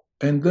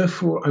 And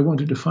therefore, I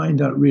wanted to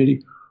find out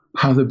really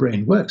how the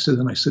brain works. So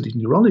then I studied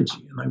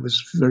neurology, and I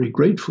was very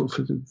grateful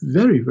for the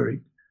very,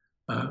 very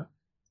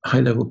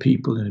high-level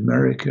people in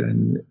America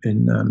and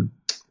in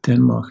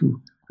Denmark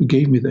who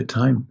gave me their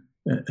time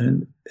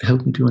and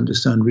helped me to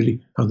understand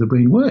really how the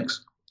brain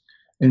works.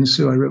 And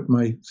so I wrote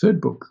my third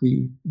book,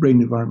 The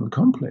Brain Environment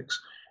Complex,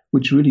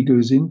 which really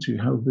goes into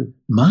how the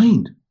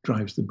mind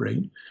drives the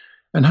brain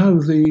and how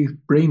the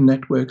brain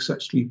networks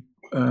actually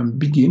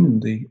begin in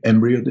the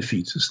embryo of the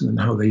fetus and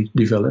then how they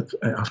develop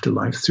after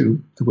life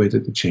through the way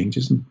that it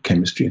changes in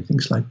chemistry and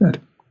things like that.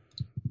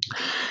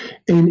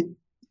 And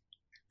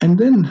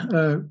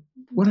then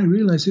what I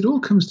realized, it all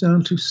comes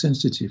down to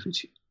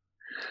sensitivity.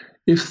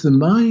 If the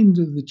mind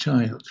of the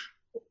child,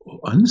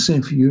 and the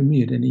same for you and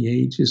me at any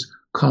age, is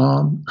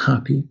calm,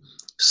 happy,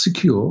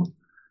 secure,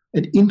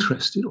 and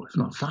interested, or if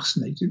not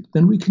fascinated,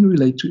 then we can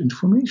relate to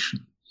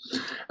information.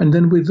 And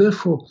then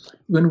therefore,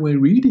 when we're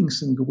reading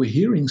something, we're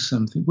hearing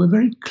something, we're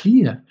very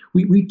clear.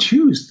 We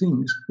choose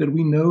things that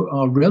we know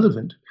are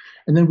relevant,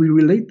 and then we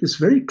relate this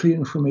very clear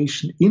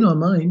information in our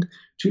mind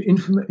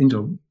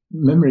into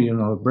memory in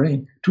our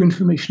brain to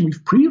information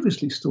we've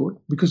previously stored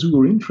because we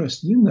were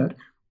interested in that.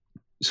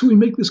 So we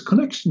make this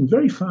connection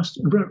very fast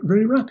and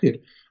very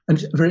rapid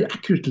and very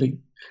accurately.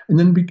 And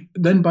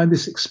then by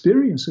this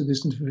experience of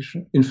this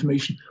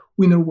information,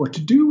 we know what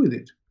to do with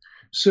it.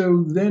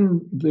 So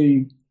then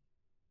the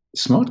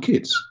smart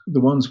kids, the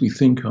ones we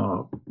think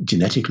are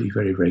genetically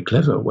very, very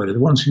clever, well, the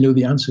ones who know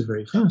the answer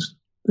very fast,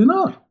 they're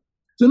not.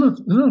 They're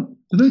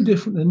no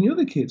different than the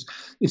other kids.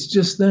 It's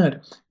just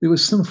that there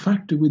was some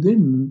factor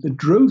within them that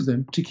drove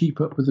them to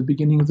keep up with the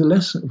beginning of the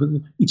lesson,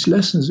 with each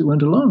lesson as it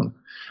went along.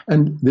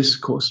 And this,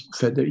 of course,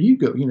 fed their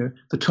ego.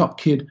 The top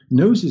kid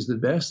knows he's the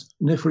best,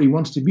 and therefore he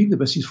wants to be the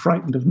best. He's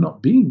frightened of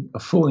not being,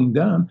 of falling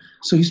down.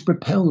 So he's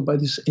propelled by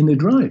this inner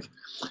drive.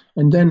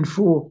 And then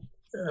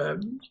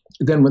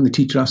then when the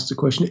teacher asks the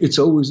question, it's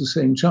always the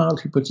same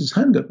child who puts his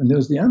hand up and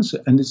knows the answer.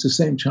 And it's the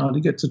same child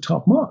who gets the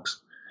top marks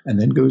and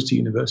then goes to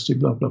university,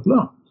 blah, blah,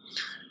 blah.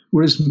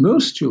 Whereas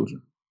most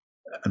children,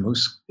 and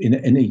most in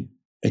any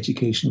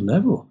educational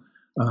level,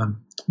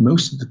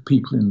 most of the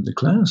people in the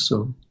class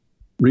are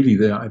really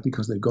there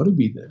because they've got to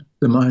be there.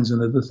 Their minds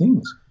on other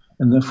things.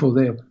 And therefore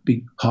they'll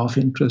be half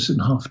interested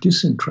and half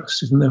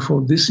disinterested. And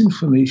therefore this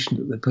information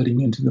that they're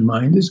putting into the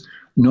mind is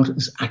not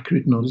as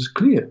accurate, not as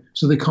clear.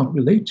 So they can't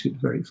relate to it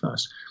very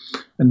fast.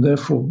 And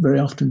therefore, very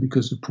often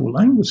because of poor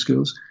language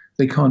skills,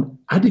 they can't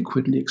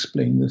adequately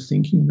explain their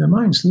thinking in their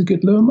mind. So they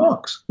get lower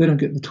marks. They don't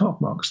get the top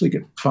marks. They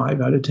get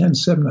 5 out of 10,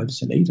 7 out of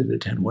 10, 8 out of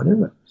 10,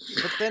 whatever.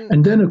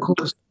 And then, of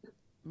course...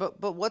 But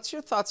what's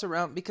your thoughts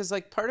around... Because,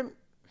 part of...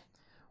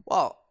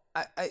 Well...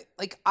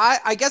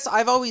 I guess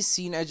I've always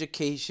seen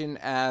education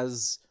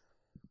as,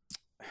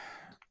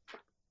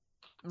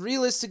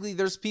 realistically,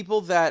 there's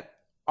people that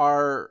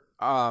are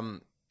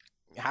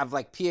have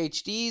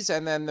PhDs,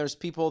 and then there's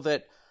people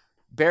that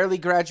barely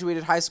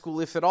graduated high school,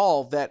 if at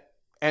all, that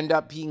end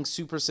up being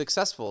super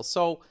successful.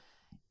 So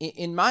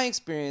in my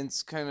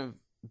experience, kind of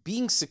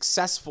being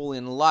successful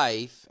in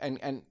life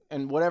and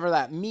whatever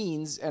that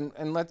means,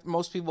 and let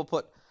most people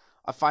put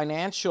a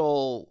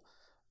financial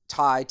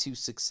tie to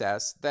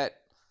success, that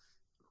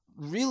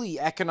really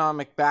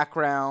economic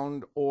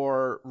background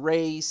or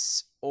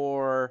race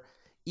or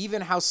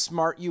even how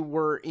smart you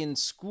were in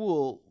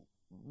school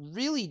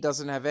really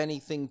doesn't have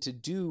anything to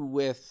do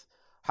with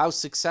how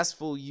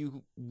successful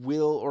you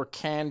will or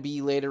can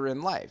be later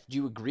in life. Do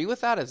you agree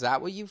with that? Is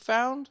that what you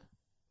found?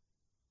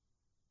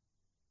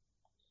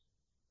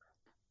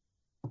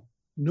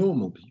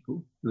 Normal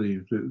people,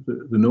 the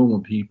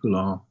normal people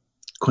are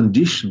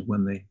conditioned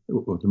when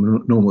or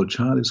the normal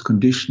child is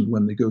conditioned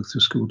when they go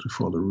through school to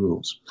follow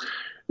rules.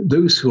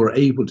 Those who are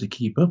able to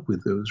keep up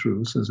with those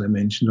rules, as I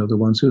mentioned, are the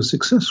ones who are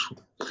successful.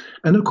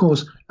 And of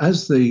course,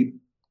 as the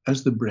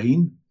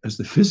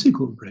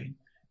physical brain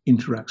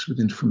interacts with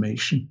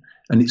information,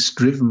 and it's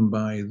driven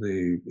by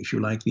the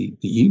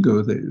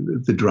ego,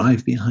 the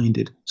drive behind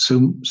it,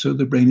 so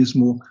the brain is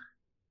more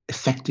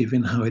effective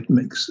in how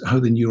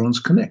the neurons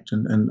connect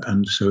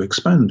and so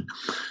expand.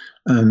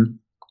 And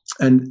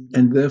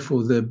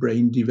therefore their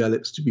brain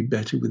develops to be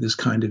better with this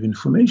kind of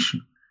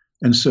information.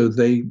 And so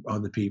they are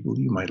the people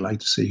you might like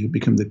to say who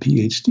become the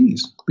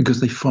PhDs because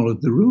they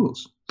followed the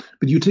rules.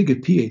 But you take a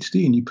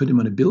PhD and you put him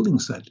on a building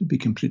site, he'd be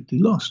completely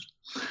lost.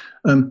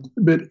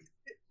 But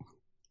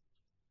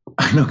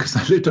I know because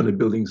I lived on a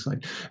building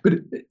site. But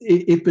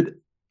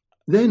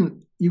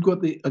then you've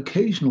got the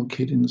occasional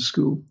kid in the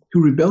school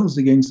who rebels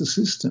against the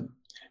system.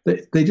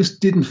 They just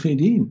didn't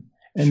fit in,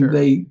 and sure.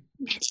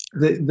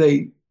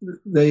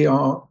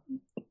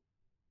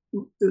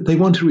 They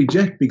want to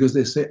reject because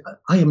they say,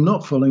 I am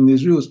not following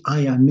these rules. I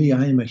am me.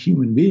 I am a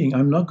human being.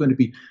 I'm not going to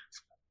be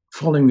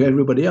following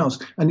everybody else.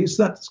 And it's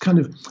that kind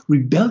of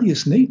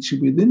rebellious nature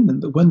within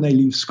them that when they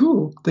leave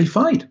school, they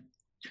fight.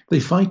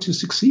 They fight to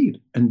succeed,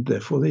 and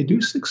therefore they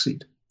do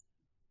succeed.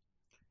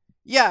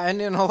 Yeah,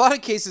 and in a lot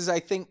of cases, I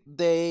think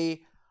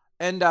they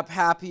end up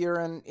happier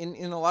and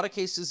in a lot of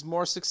cases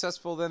more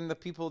successful than the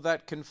people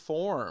that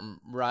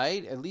conform,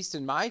 right? At least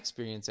in my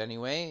experience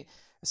anyway,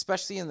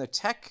 especially in the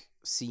tech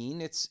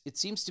scene, it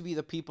seems to be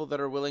the people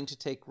that are willing to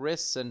take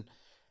risks and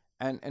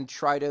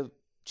try to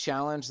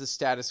challenge the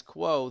status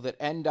quo that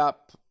end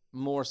up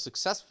more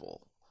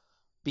successful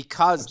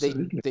because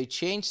they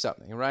change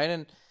something, right?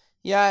 And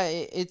yeah,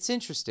 it's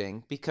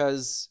interesting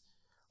because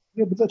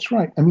but that's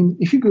right. I mean,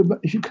 if you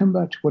come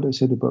back to what I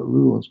said about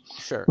rules,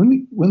 sure,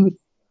 when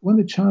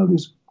the child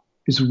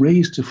is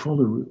raised to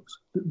follow rules,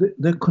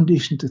 they're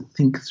conditioned to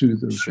think through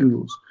those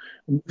rules.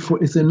 And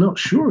if they're not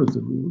sure of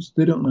the rules,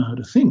 they don't know how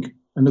to think,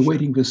 and they're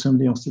waiting for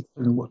somebody else to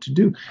tell them what to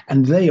do.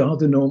 And they are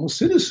the normal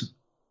citizen.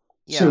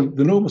 Yeah. So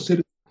the normal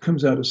citizen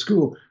comes out of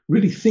school,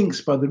 really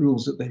thinks by the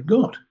rules that they've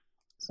got.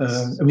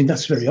 I mean,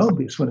 that's very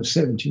obvious when a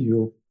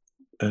 17-year-old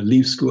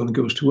leaves school and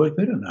goes to work.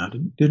 They don't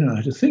know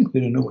how to think. They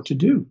don't know what to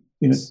do.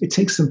 You know, it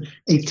takes them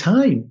a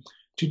time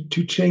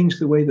to change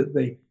the way that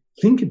they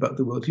think about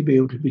the world to be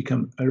able to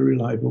become a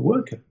reliable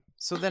worker.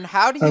 So then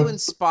how do you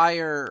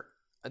inspire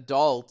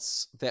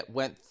adults that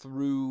went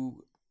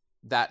through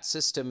that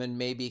system and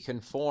maybe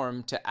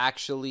conform to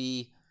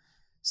actually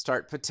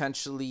start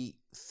potentially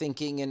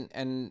thinking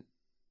and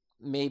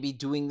maybe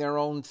doing their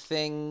own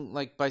thing,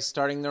 like by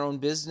starting their own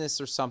business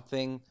or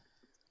something?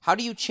 How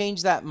do you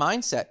change that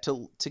mindset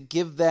to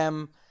give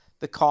them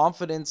the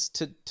confidence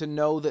to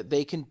know that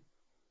they can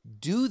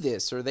do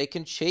this, or they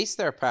can chase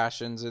their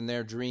passions and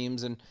their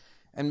dreams and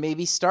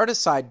maybe start a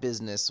side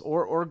business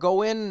or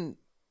go in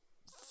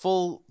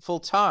full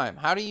time?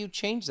 How do you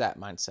change that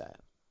mindset?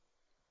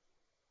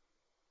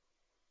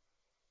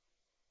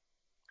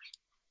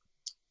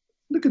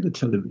 Look at the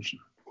television.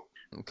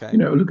 Okay. You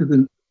know, look at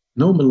the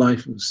normal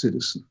life of a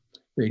citizen.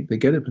 They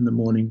get up in the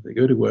morning, they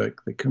go to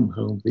work, they come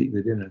home, they eat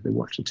their dinner, they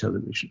watch the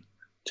television.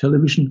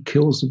 Television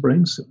kills the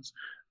brain cells.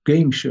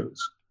 Game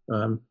shows,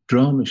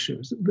 drama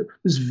shows.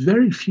 There's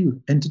very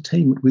few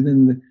entertainment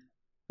within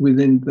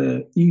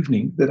the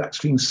evening that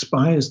actually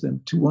inspires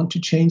them to want to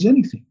change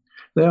anything.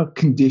 They are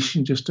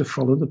conditioned just to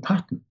follow the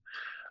pattern.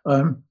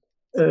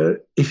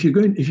 If you're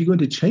going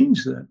to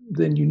change that,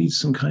 then you need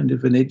some kind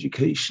of an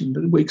education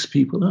that wakes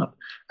people up.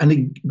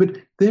 But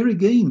there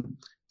again,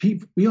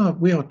 we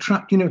are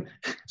trapped. You know,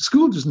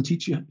 school doesn't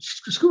teach you.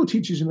 School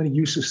teaches you many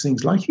useless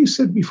things. Like you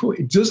said before,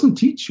 it doesn't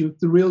teach you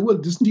the real world.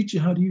 It doesn't teach you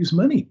how to use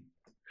money.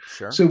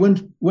 Sure. So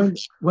when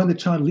the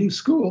child leaves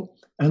school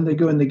and they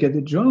go and they get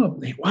a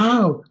job,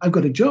 wow, I've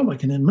got a job, I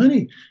can earn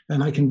money,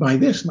 and I can buy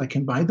this and I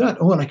can buy that.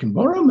 Oh, and I can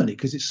borrow money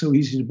because it's so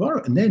easy to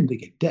borrow. And then they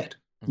get debt.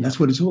 And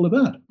that's what it's all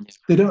about.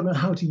 They don't know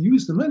how to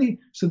use the money,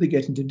 so they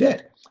get into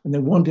debt. And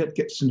then one debt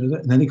gets into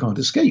that, and then they can't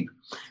escape.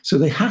 So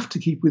they have to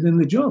keep within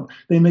the job.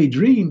 They may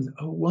dream,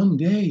 oh, one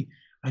day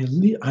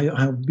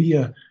I'll be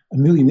a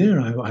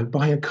millionaire. I'll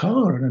buy a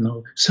car, and then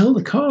I'll sell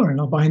the car, and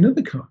I'll buy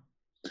another car.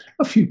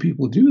 A few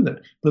people do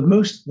that, but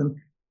most of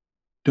them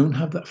don't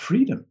have that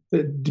freedom.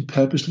 They're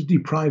purposely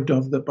deprived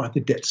of that by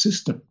the debt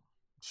system.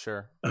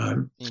 Sure.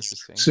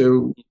 Interesting.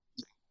 So...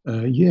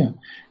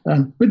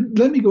 but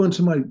let me go on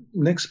to my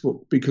next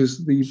book,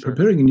 because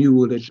Preparing a New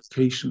World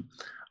Education,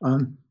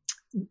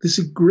 there's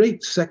a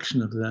great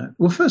section of that.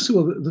 Well, first of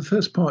all, the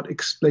first part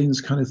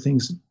explains kind of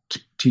things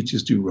that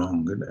teachers do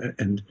wrong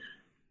and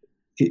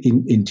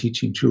in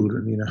teaching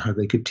children, you know, how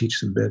they could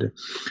teach them better.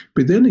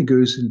 But then it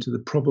goes into the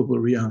probable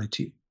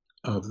reality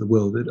of the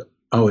world that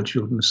our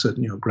children,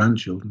 certainly our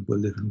grandchildren, will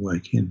live and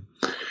work in.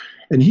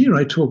 And here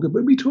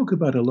we talk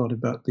about a lot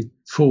about the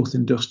fourth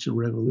industrial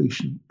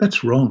revolution.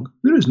 That's wrong.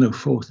 There is no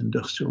fourth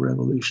industrial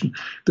revolution.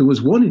 There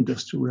was one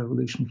industrial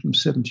revolution from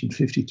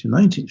 1750 to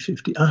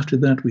 1950. After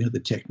that, we had the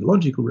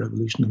technological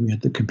revolution, and we had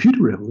the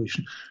computer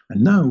revolution.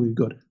 And now we've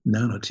got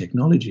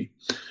nanotechnology.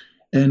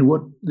 And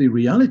what the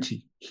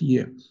reality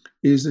here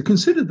is that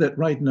consider that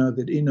right now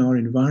that in our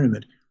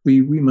environment,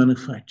 we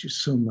manufacture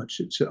so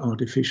much it's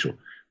artificial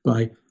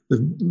by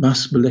the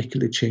mass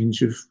molecular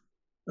change of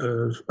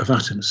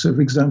atoms. So,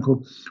 for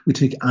example, we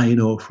take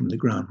iron ore from the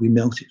ground, we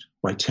melt it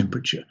by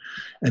temperature,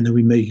 and then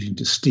we make it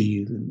into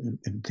steel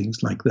and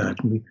things like that.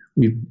 And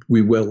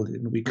we weld it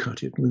and we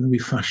cut it, and then we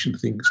fashion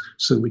things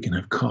so we can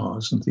have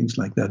cars and things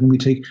like that. And we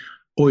take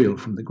oil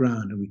from the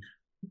ground, and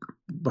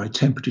by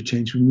temperature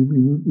change, we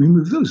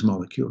move those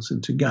molecules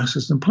into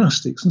gases and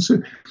plastics. And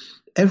so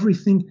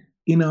everything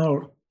in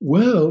our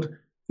world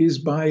is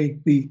by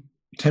the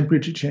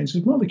temperature change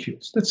of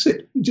molecules. That's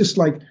it. Just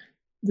like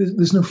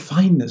there's no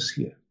fineness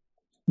here.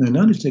 Now,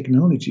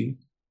 nanotechnology,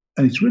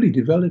 and it's really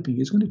developing,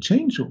 is going to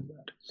change all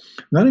that.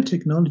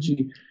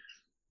 Nanotechnology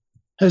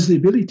has the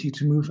ability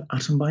to move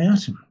atom by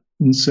atom.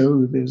 And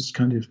so there's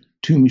kind of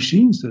two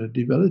machines that are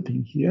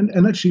developing here.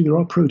 And actually, there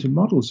are proto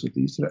models of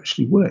these that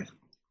actually work.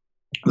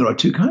 There are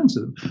two kinds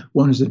of them.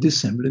 One is a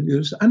disassembler, and the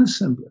other is an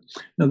assembler.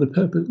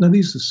 Now,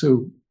 these are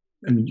so,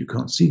 I mean, you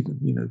can't see them,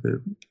 you know,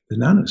 the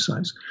nano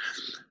size,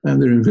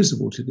 and they're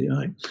invisible to the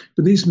eye.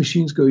 But these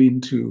machines go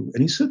into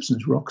any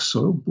substance, rock,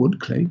 soil, wood,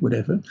 clay,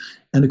 whatever,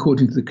 and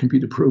according to the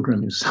computer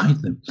program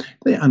inside them,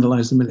 they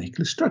analyze the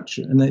molecular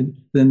structure, and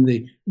then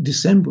they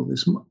disassemble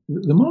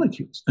the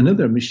molecules.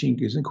 Another machine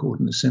goes in called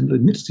an assembler,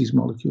 knits these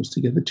molecules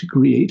together to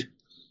create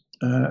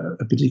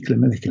a particular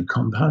molecular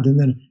compound,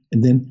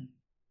 and then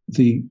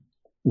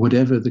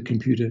whatever the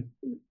computer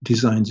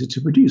designs it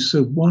to produce.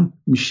 So one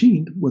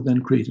machine will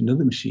then create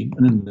another machine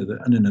and another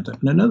and another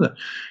and another.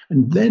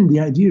 And then the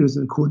idea is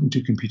that according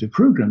to computer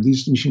program,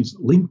 these machines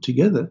link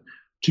together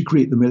to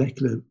create the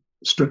molecular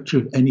structure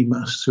of any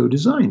mass so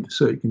designed.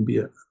 So it can be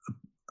a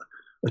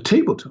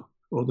tabletop,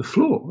 or the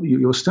floor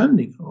you're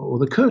standing, or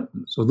the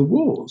curtains, or the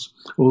walls,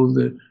 or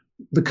the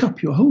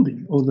cup you're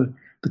holding, or the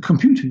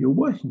computer you're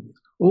working with,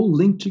 all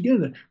linked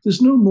together.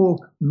 There's no more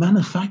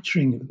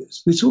manufacturing of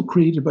this. It's all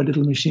created by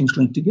little machines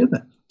linked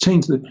together.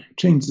 Change the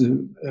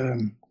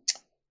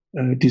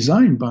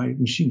design by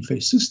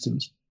machine-faced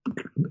systems.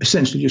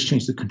 Essentially, just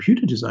change the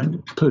computer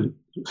design,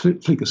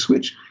 flick a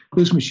switch.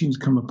 Those machines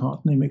come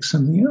apart and they make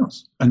something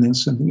else, and then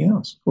something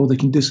else. Or they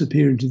can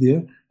disappear into the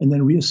air and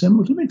then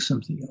reassemble to make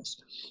something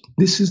else.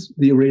 This is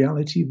the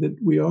reality that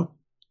we are,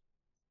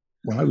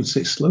 well, I would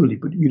say slowly,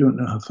 but you don't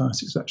know how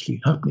fast it's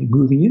actually happening,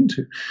 moving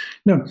into.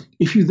 Now,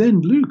 if you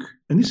then look,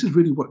 and this is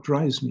really what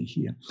drives me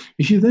here,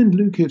 if you then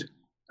look at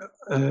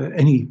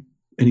any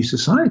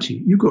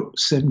society, you've got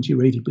 70 or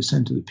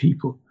 80% of the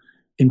people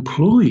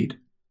employed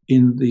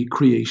in the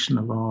creation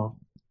of our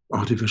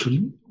artificial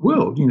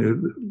world,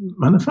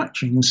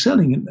 manufacturing and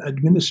selling and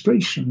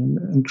administration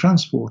and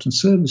transport and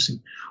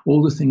servicing,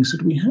 all the things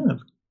that we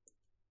have.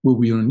 Well,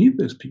 we don't need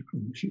those people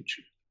in the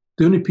future.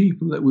 The only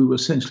people that we will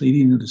essentially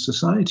need in the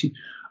society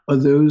are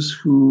those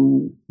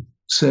who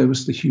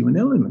service the human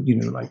element,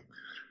 like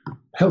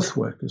health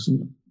workers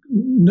and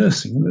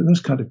nursing and those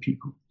kind of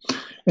people.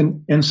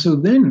 And so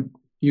then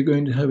you're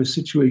going to have a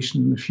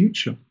situation in the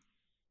future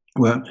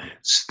where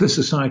the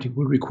society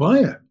will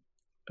require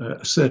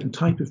a certain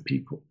type of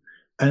people,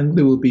 and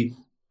there will be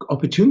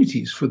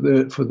opportunities for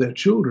their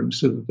children,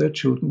 so that their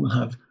children will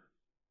have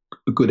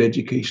a good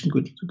education,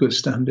 good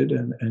standard,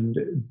 and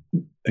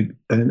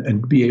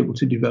be able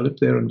to develop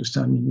their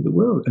understanding of the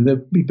world, and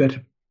they'll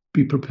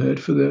be prepared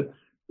for their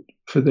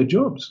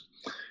jobs.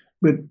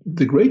 But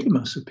the greater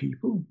mass of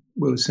people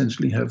will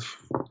essentially have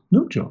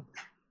no job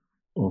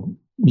or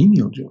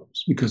menial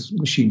jobs, because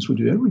machines will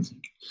do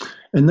everything.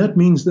 And that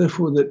means,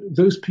 therefore, that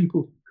those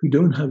people who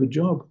don't have a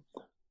job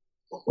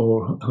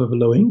or who have a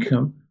low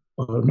income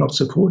or are not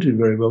supported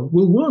very well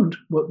will want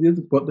what the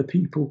other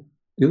people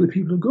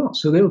have got.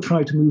 So they'll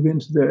try to move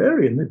into their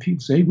area, and the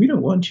people say, "We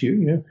don't want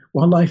you.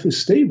 While life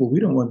is stable, we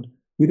don't want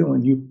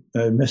you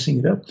messing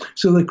it up."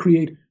 So they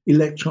create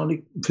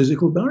electronic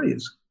physical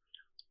barriers.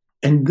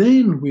 And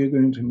then we're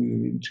going to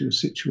move into a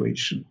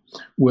situation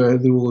where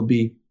there will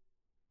be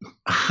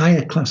a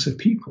higher class of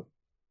people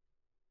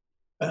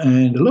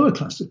and a lower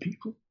class of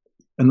people.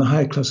 And the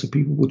higher class of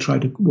people will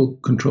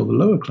control the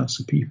lower class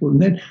of people. And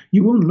then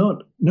you will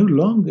no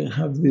longer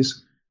have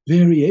this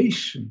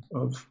variation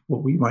of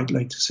what we might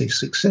like to say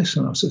success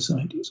in our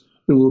societies.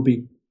 There will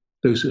be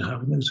those who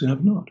have and those who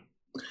have not.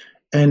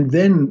 And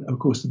then, of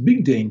course, the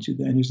big danger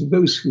then is that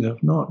those who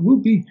have not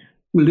will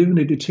live in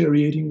a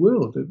deteriorating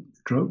world. The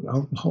drug,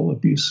 alcohol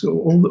abuse,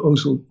 all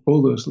those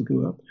will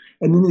go up.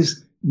 And in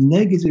this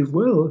negative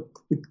world,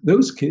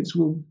 those kids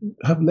will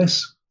have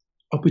less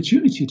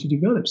opportunity to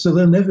develop. So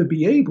they'll never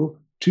be able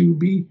to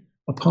be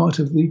a part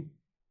of the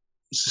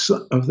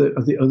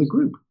other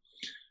group.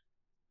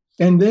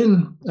 And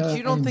then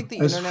you don't think the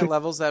internet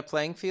levels that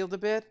playing field a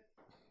bit?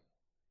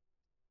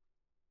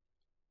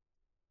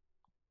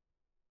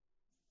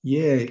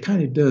 Yeah, it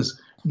kind of does.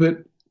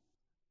 But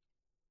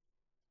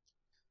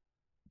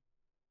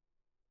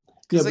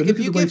because if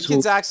you give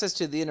kids access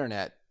to the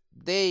internet,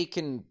 they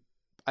can,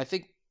 I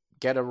think,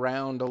 get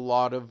around a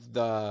lot of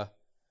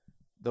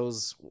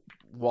those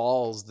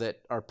walls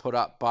that are put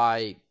up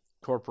by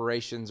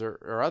corporations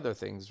or other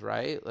things,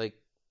 right? Like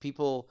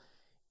people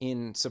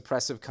in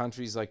suppressive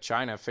countries like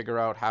China figure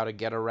out how to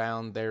get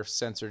around their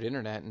censored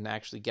internet and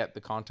actually get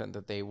the content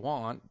that they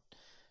want.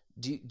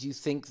 Do you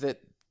think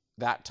that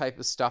type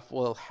of stuff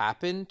will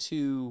happen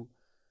to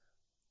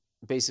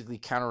basically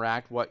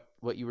counteract what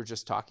you were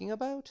just talking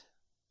about?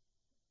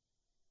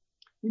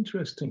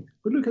 Interesting.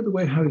 But look at the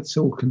way how it's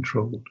all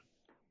controlled.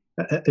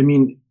 I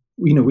mean,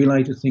 we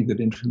like to think that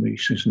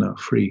information is not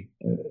free,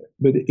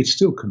 but it's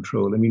still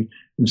controlled. I mean,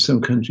 in some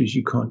countries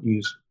you can't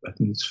use, I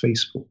think it's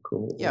Facebook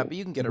but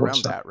you can get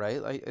around that,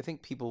 right? I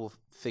think people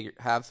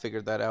have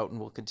figured that out and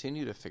will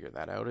continue to figure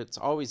that out. It's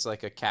always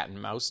like a cat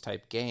and mouse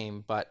type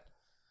game, but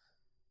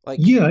like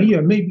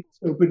maybe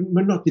so,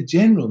 but not the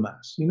general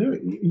mass.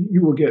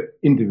 You will get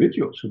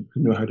individuals who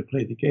know how to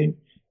play the game,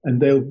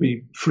 and they'll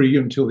be free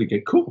until they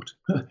get caught.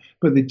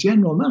 But the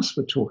general mass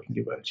we're talking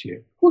about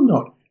here will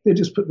not. They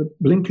just put the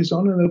blinkers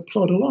on and they'll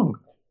plod along.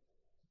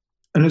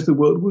 And as the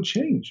world will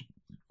change.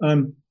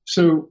 I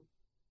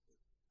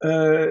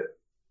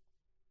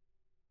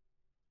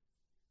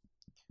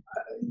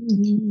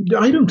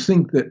don't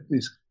think that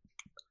this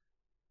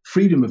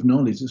freedom of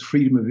knowledge, this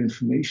freedom of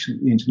information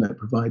the internet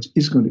provides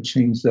is going to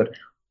change that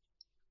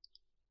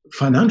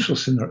financial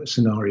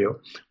scenario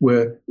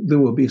where there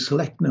will be a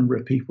select number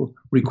of people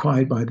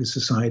required by the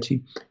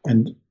society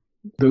and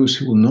those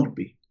who will not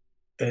be.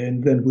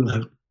 And then we'll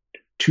have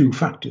two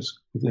factors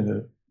within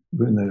a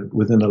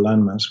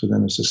landmass,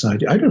 within a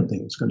society. I don't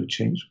think it's going to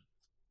change.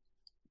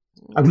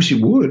 I wish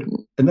it would.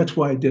 And that's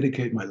why I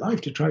dedicate my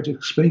life to try to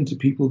explain to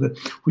people that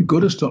we've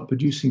got to stop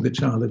producing the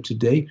child of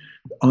today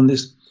on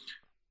this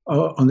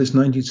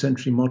 19th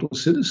century model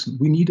citizen.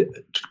 We need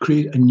to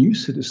create a new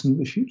citizen of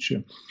the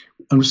future.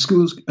 And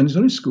schools, and it's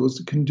only schools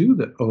that can do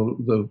that,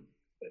 although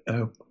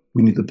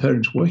we need the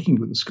parents working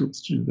with the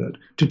schools to do that,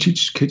 to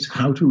teach kids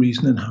how to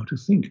reason and how to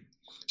think,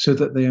 so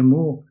that they are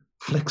more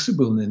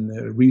flexible in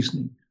their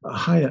reasoning,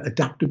 higher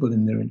adaptable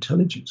in their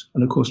intelligence,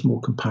 and of course more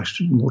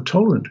compassionate, more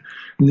tolerant.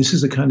 And this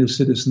is the kind of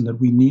citizen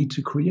that we need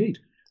to create,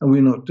 and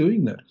we're not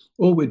doing that.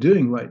 All we're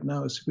doing right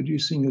now is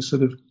producing a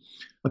sort of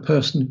a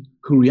person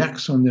who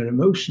reacts on their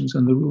emotions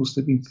and the rules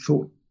that we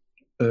thought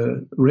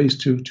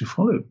raised to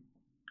follow.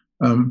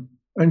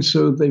 And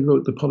so they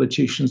wrote the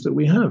politicians that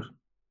we have.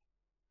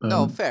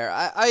 No, fair.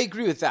 I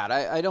agree with that.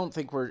 I don't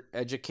think we're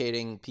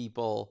educating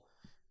people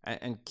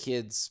and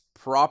kids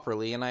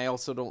properly, and I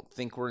also don't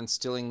think we're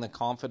instilling the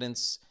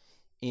confidence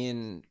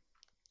in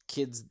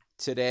kids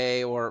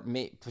today, or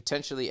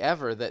potentially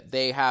ever, that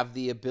they have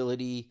the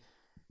ability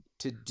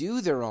to do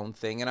their own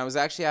thing. And I was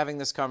actually having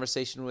this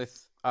conversation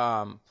with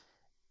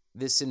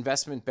this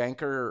investment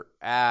banker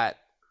at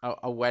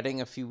a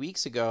wedding a few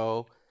weeks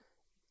ago,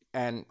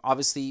 and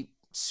obviously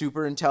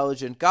super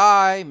intelligent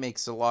guy,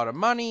 makes a lot of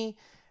money,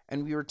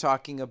 and we were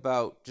talking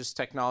about just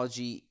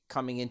technology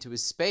coming into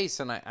his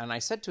space, and I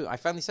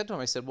finally said to him,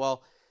 I said,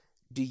 well,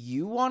 do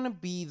you want to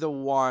be the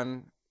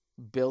one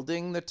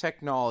building the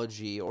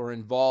technology or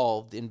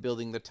involved in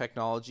building the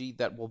technology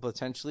that will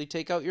potentially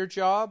take out your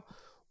job?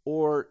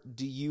 Or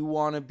do you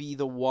want to be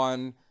the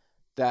one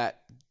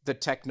that the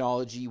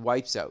technology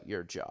wipes out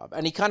your job?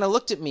 And he kind of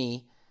looked at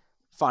me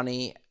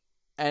funny,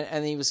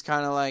 and he was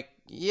kind of like,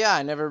 yeah,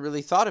 I never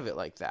really thought of it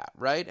like that,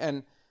 right?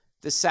 And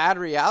the sad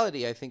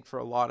reality, I think, for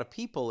a lot of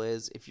people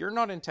is, if you're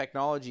not in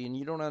technology and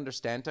you don't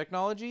understand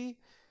technology,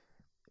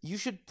 you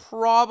should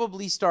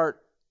probably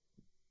start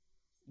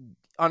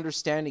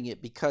understanding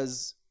it,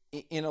 because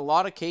in a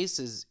lot of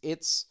cases,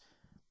 it's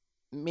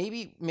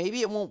maybe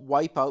it won't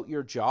wipe out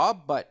your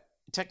job, but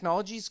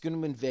technology is going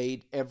to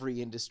invade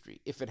every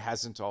industry if it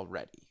hasn't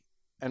already.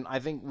 And I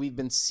think we've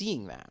been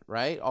seeing that,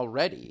 right,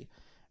 already.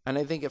 And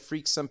I think it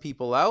freaks some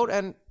people out.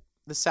 And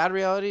the sad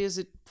reality is,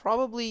 it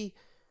probably,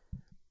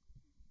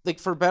 like,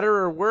 for better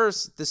or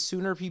worse, the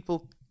sooner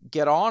people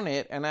get on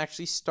it and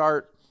actually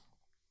start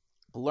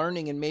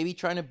learning and maybe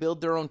trying to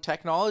build their own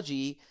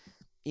technology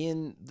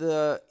in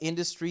the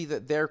industry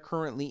that they're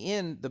currently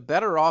in, the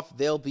better off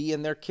they'll be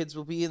and their kids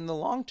will be in the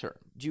long term.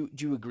 Do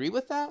you agree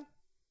with that?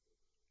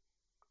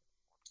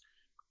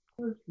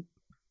 I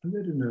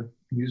read in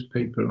a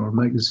newspaper or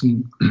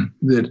magazine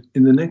that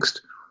in the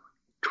next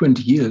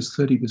 20 years,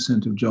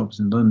 30% of jobs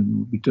in London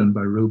will be done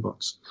by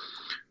robots.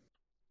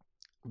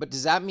 But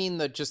does that mean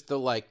that just the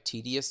like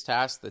tedious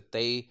tasks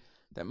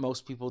that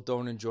most people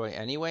don't enjoy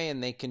anyway,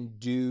 and they can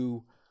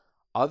do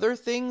other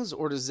things?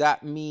 Or does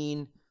that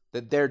mean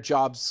that their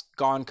job's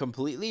gone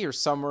completely, or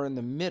somewhere in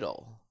the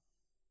middle?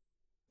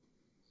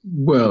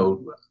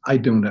 Well, I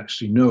don't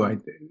actually know.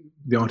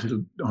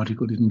 The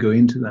article didn't go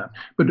into that.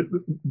 But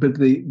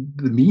the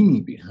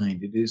meaning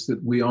behind it is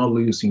that we are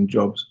losing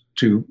jobs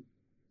to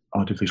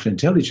artificial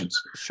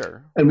intelligence.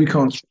 Sure. And we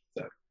can't stop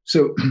that.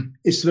 So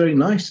it's very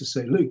nice to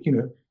say, look,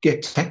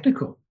 get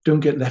technical. Don't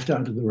get left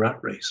out of the rat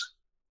race.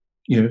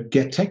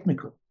 Get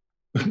technical.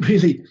 But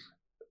really,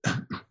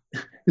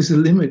 there's a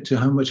limit to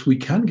how much we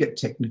can get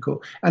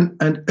technical.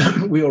 And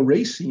we are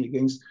racing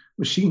against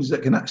machines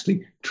that can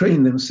actually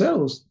train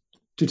themselves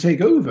to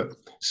take over.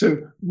 So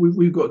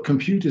we've got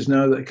computers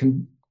now that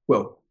can,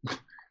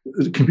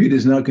 the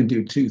computers now can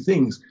do two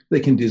things. They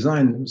can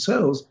design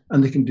themselves,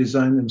 and they can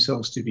design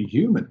themselves to be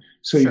human.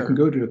 So Sure. You can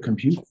go to a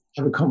computer,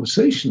 have a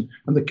conversation,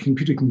 and the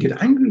computer can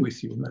get angry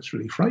with you, and that's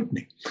really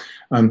frightening.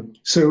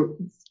 So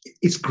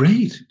it's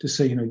great to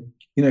say,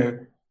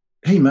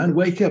 hey man,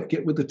 wake up,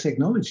 get with the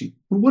technology.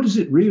 But what does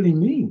it really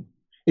mean?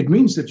 It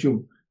means that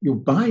you're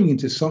buying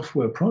into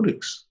software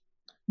products,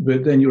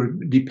 but then you're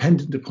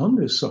dependent upon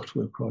those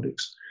software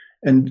products,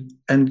 and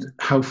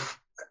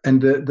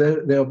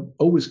they're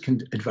always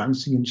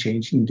advancing and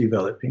changing and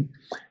developing,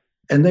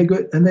 and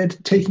they're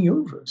taking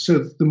over. So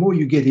the more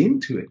you get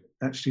into it,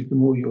 actually, the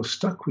more you're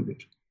stuck with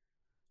it.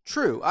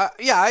 True.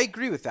 Yeah, I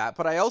agree with that.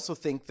 But I also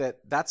think that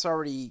that's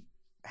already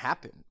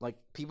happened. Like,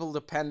 people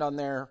depend on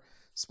their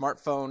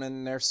smartphone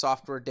and their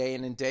software day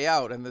in and day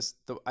out. And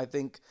I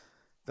think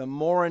the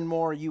more and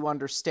more you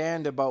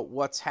understand about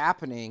what's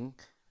happening,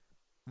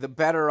 the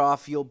better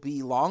off you'll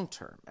be long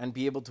term, and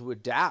be able to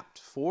adapt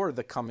for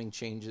the coming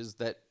changes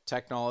that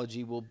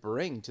technology will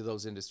bring to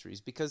those industries.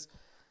 Because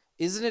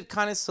isn't it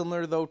kind of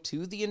similar, though,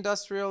 to the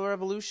Industrial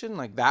Revolution?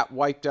 Like, that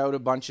wiped out a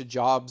bunch of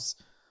jobs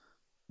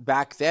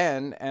back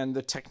then, and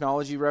the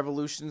technology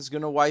revolution is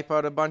going to wipe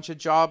out a bunch of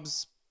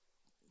jobs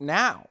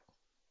now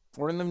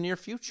or in the near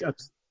future.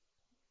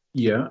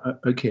 Yeah,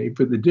 okay.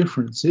 But the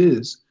difference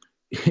is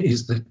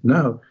that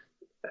now,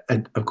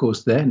 and of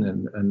course then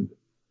and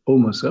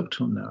almost up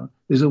till now,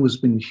 there's always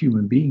been a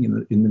human being in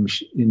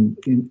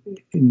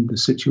the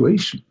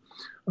situation.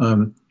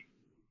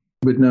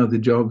 But now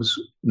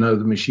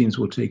the machines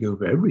will take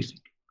over everything,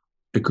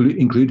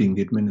 including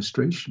the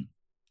administration.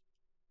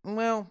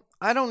 Well,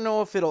 I don't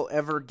know if it'll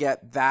ever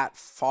get that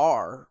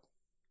far,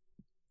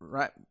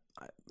 right?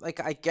 Like,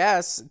 I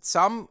guess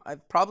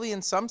probably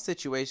in some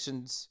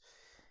situations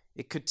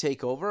it could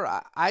take over.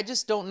 I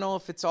just don't know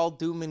if it's all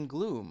doom and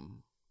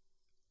gloom,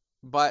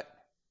 but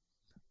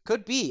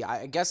could be.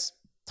 I guess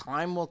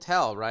time will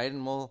tell, right?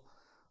 And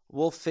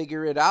we'll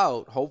figure it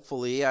out,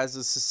 hopefully, as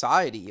a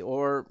society.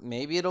 Or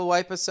maybe it'll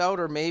wipe us out,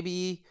 or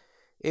maybe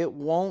it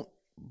won't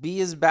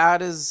be as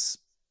bad as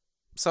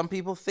some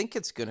people think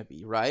it's going to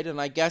be, right? And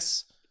I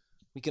guess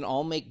we can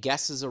all make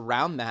guesses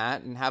around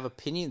that and have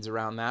opinions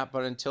around that,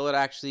 but until it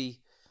actually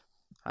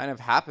kind of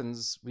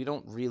happens, we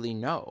don't really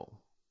know.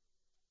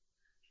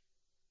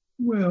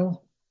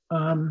 Well,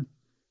 you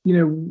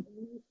know,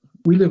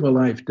 we live our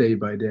life day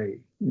by day.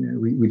 You know,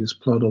 we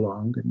just plod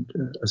along,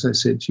 and as I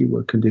said, you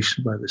were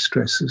conditioned by the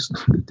stresses,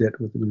 the debt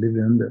that we live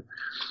under.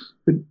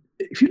 But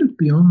if you look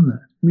beyond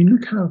that, I mean,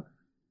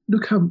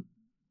 look how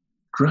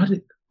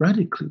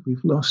radically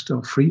we've lost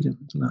our freedom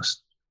in the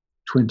last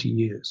 20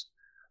 years.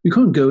 You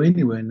can't go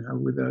anywhere now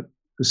without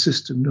the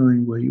system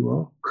knowing where you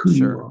are, who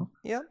you are.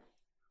 Yeah.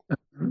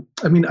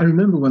 I mean, I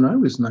remember when I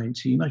was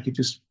 19, I could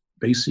just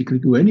basically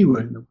go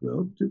anywhere in the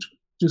world,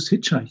 just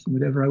hitchhiking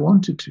whatever I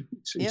wanted to.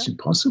 It's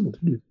impossible to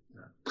do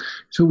that.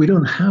 So we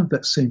don't have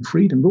that same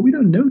freedom, but we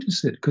don't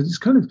notice it because it's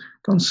kind of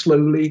gone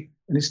slowly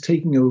and it's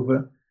taking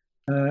over.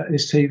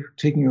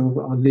 Taking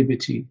over our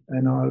liberty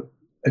and our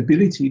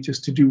ability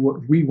just to do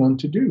what we want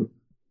to do.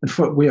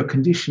 And we are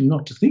conditioned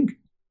not to think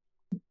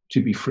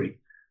to be free,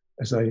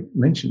 as I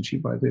mentioned to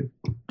you, by the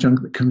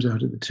junk that comes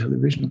out of the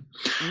television.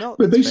 No,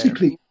 but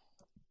basically, fair.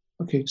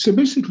 Okay, so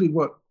basically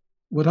what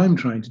I'm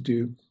trying to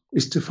do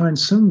is to find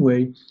some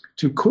way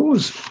to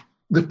cause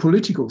the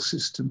political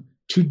system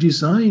to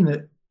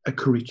design a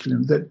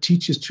curriculum that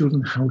teaches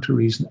children how to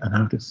reason and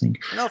how to think,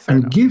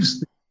 and gives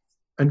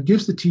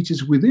the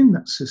teachers within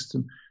that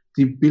system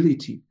the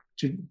ability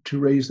to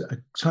raise a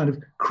kind of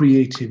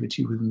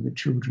creativity within the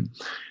children.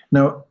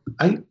 Now,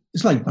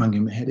 it's like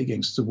banging my head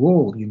against the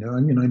wall, you know.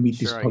 And I meet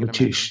these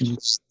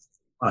politicians.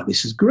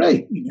 This is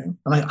great, you know.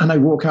 And I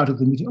walk out of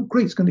the meeting. Oh,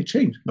 great, it's going to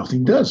change.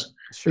 Nothing does.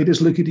 Sure. They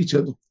just look at each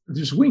other,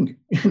 just wink.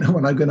 You know,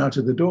 when I go out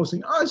of the door,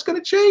 saying, "Oh, it's going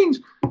to change."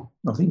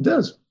 Nothing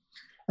does.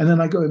 And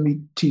then I go and meet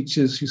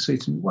teachers who say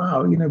to me,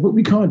 "Wow, you know, but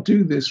we can't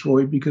do this,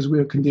 Roy, because we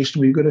are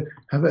conditioned. We've got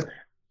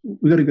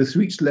to go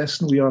through each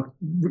lesson. We are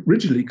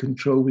rigidly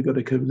controlled. We've got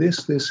to cover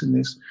this, this, and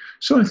this."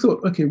 So I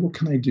thought, okay, what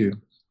can I do?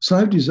 So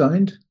I've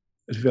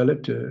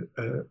developed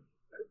a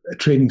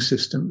training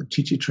system, a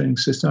teacher training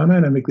system. I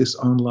make this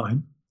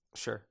online.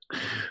 Sure.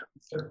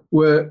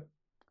 Where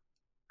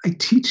I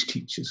teach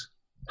teachers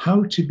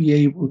how to be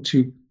able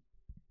to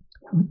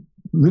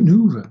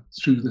maneuver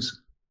through this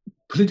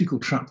political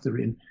trap they're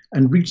in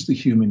and reach the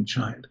human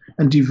child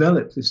and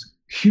develop this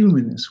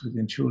humanness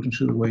within children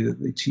through the way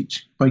that they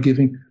teach by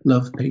giving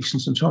love,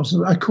 patience, and so on.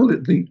 So I call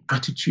it the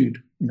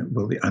attitude,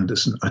 the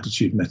Andersen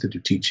attitude method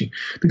of teaching,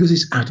 because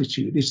it's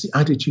attitude. It's the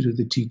attitude of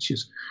the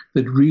teachers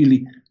that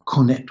really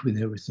connect with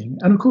everything.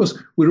 And of course,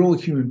 we're all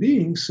human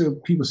beings. So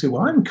people say,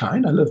 well, I'm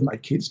kind, I love my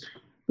kids,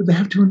 but they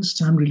have to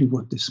understand really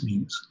what this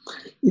means.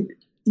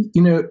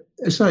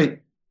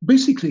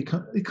 Basically,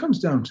 it comes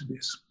down to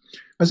this.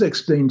 As I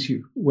explained to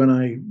you, when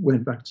I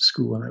went back to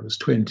school when I was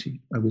 20,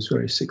 I was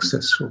very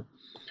successful.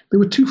 There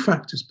were two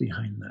factors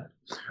behind that.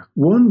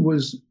 One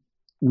was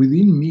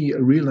within me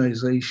a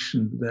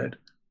realization that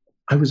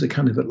I was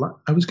kind of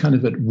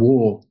at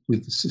war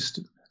with the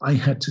system. I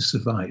had to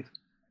survive,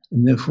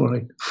 and therefore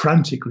I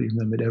frantically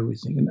remembered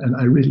everything, and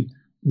I really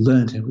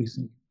learned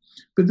everything.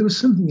 But there was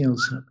something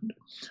else happened.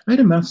 I had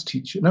a maths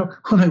teacher. Now,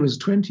 when I was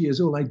 20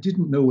 years old, I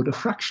didn't know what a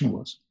fraction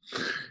was.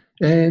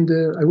 And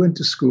I went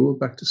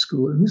back to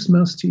school, and this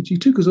maths teacher, he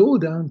took us all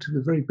down to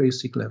the very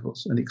basic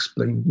levels and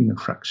explained,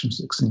 fractions,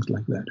 things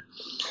like that.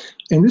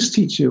 And this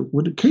teacher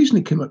would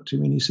occasionally come up to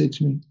me and he said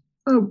to me,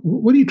 "Oh,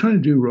 what are you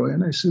trying to do, Roy?"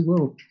 And I said,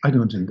 "Well, I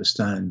don't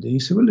understand." And he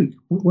said, "Well, look,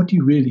 what do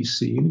you really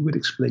see?" And he would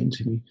explain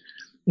to me.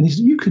 And he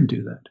said, "You can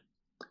do that."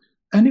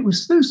 And it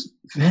was those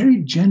very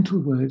gentle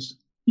words,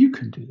 "You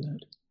can do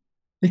that."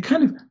 They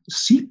kind of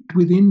seeped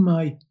within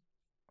my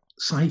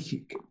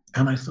psychic.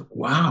 And I thought,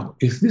 wow,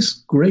 if this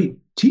great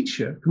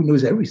teacher who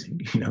knows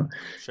everything,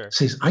 Sure.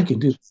 says I can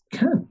do it, I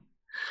can.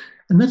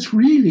 And that's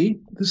really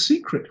the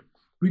secret.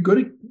 We've got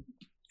to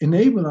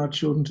enable our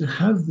children to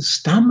have the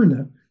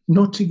stamina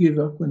not to give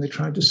up when they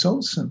try to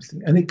solve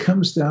something. And it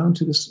comes down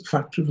to this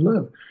factor of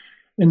love.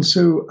 And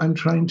so I'm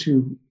trying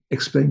to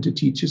explain to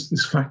teachers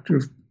this factor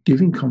of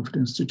giving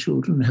confidence to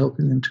children and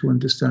helping them to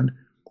understand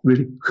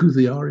really who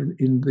they are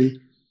in the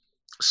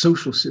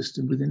social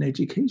system within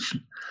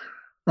education.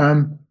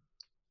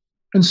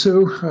 And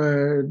so,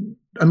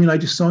 I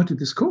just started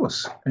this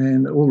course,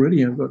 and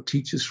already I've got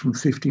teachers from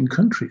 15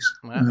 countries.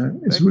 Wow,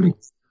 it's really,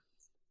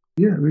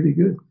 cool. Really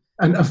good.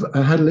 And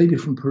I had a lady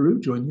from Peru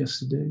join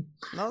yesterday,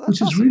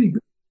 which is really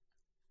good.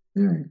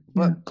 Yeah.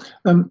 But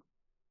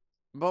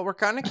we're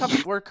kind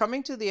of we're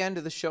coming to the end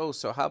of the show,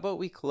 so how about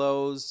we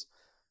close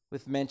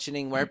with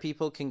mentioning where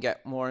people can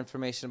get more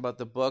information about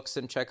the books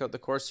and check out the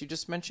course you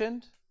just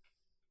mentioned?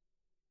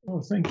 Oh,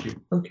 thank you.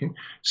 Okay.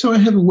 So I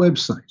have a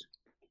website.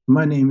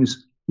 My name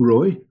is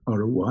Roy,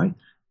 R-O-Y,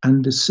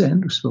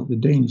 Andersen, spelled the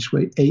Danish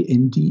way,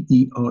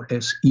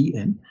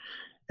 A-N-D-E-R-S-E-N.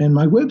 And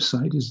my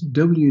website is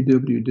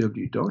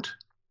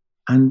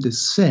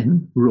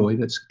www.andersenroy,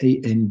 that's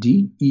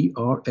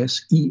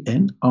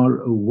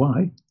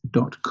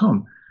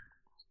ANDERSENROY.com.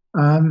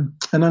 And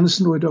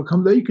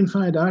AndersenRoy.com. There you can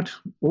find out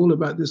all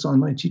about this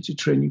online teacher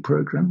training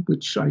program,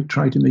 which I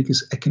try to make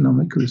as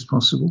economical as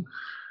possible,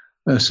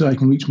 so I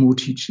can reach more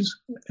teachers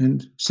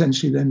and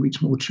essentially then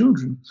reach more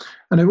children.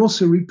 And I've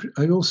also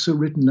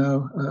written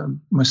now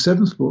my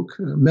 7th book,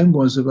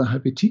 Memoirs of a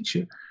Happy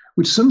Teacher,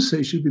 which some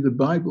say should be the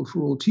Bible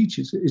for all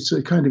teachers. It's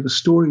a kind of a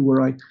story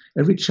where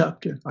every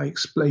chapter I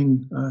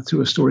explain through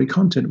a story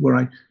content where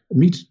I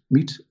meet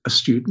a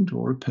student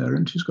or a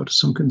parent who's got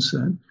some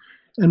concern,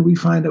 and we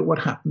find out what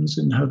happens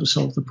and how to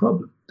solve the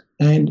problem.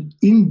 And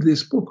in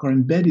this book are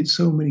embedded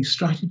so many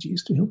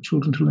strategies to help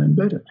children to learn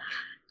better.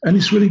 And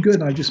it's really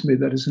good. I just made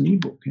that as an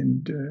ebook,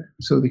 and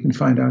so they can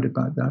find out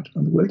about that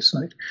on the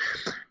website.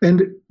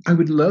 And I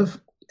would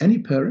love any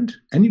parent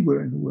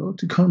anywhere in the world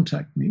to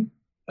contact me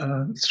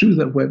through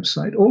that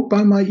website or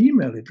by my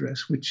email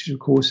address, which of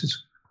course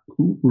is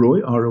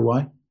Roy,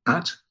 R-O-Y,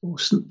 and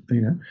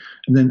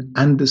then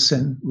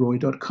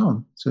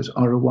andersenroy.com. So it's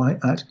R-O-Y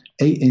at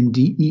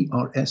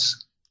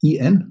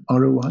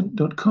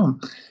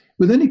ANDERSENROY.com.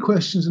 With any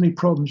questions, any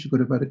problems you've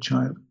got about a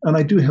child. And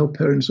I do help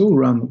parents all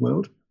around the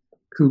world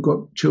who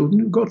got children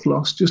who got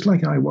lost, just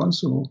like I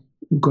was, or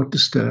who got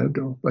disturbed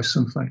or by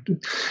some factor.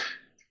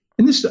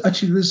 And this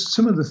actually, there's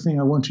some other thing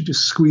I want to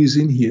just squeeze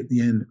in here at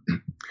the end.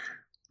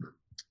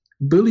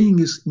 Bullying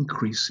is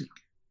increasing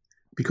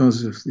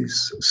because of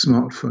this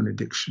smartphone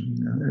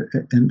addiction.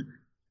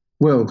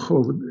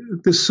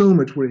 There's so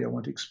much worry I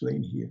want to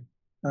explain here.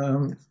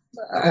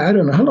 I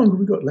don't know. How long have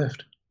we got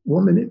left?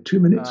 1 minute, 2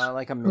 minutes?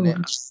 Like a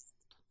minute.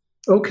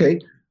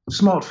 Okay.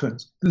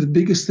 Smartphones. They're the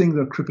biggest thing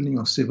that are crippling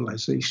our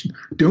civilization.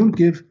 Don't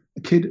give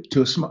a kid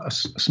to a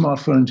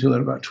smartphone until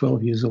they're about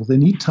 12 years old. They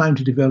need time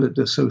to develop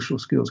their social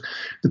skills.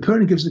 The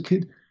parent gives the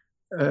kid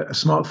a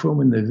smartphone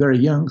when they're very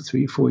young,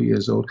 3, 4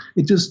 years old.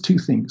 It does 2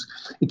 things.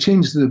 It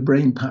changes their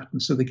brain pattern,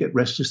 so they get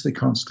restless, they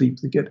can't sleep,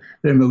 their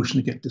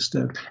emotions get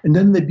disturbed. And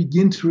then they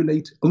begin to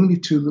relate only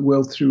to the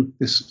world through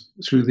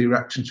the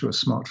reaction to a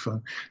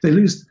smartphone. They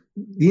lose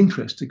the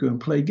interest to go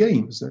and play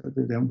games.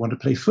 They don't want to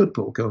play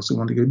football. Girls don't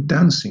want to go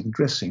dancing,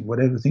 dressing,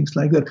 whatever, things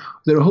like that.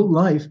 Their whole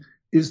life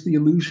is the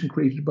illusion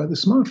created by the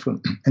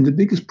smartphone. And the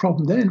biggest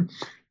problem then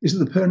is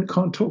that the parent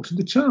can't talk to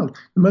the child.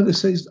 The mother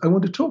says, I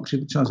want to talk to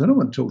you. The child says, I don't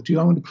want to talk to you.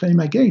 I want to play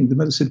my game. The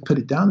mother said, put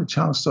it down. The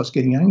child starts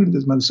getting angry.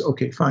 The mother says,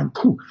 okay, fine.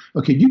 Cool.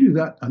 Okay, you do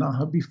that and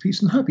I'll be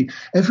peace and happy.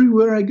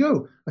 Everywhere I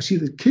go, I see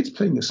the kids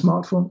playing a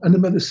smartphone and the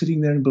mother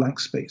sitting there in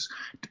blank space,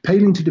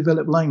 failing to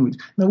develop language.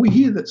 Now, we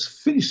hear that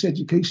Finnish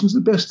education is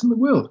the best in the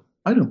world.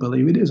 I don't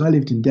believe it is. I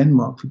lived in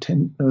Denmark for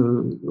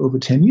over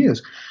 10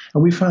 years,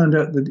 and we found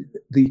out that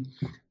the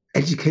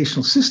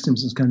educational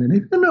systems in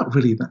Scandinavia are not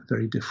really that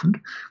very different.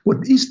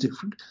 What is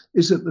different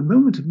is that the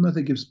moment a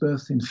mother gives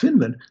birth in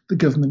Finland, the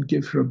government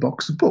gives her a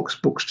box of books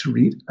to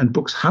read and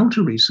books how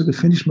to read. So the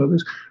Finnish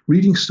mother's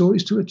reading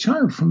stories to a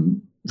child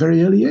from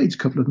very early age, a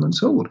couple of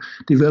months old,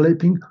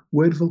 developing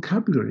word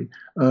vocabulary,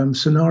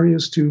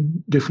 scenarios to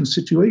different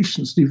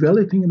situations,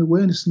 developing an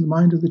awareness in the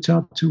mind of the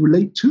child to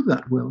relate to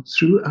that world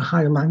through a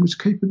higher language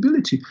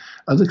capability.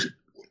 Other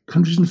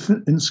countries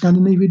in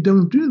Scandinavia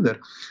don't do that.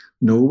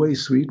 Norway,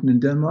 Sweden, and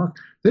Denmark,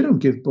 they don't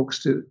give books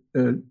to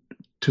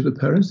the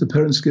parents. The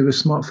parents give a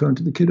smartphone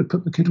to the kid or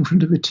put the kid in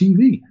front of a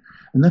TV.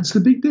 And that's the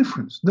big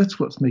difference. That's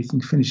what's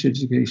making Finnish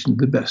education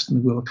the best in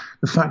the world.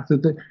 The fact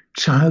that the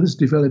child is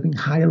developing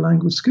higher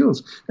language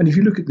skills. And if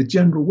you look at the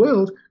general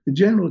world, the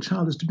general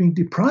child is being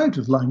deprived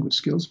of language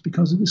skills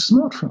because of this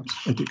smartphone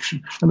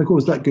addiction. And of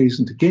course, that goes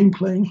into game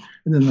playing,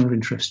 and then they're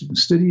interested in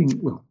studying.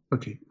 Well,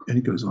 okay, and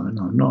it goes on and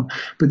on and on.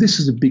 But this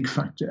is a big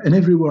factor. And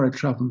everywhere I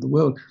travel in the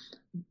world,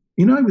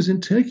 I was in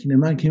Turkey and a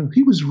man came up,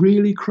 he was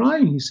really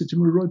crying. He said to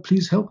me, Roy,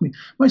 please help me.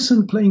 My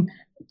son playing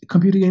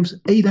computer games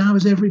 8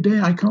 hours every day.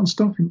 I can't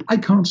stop him.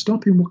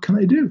 What can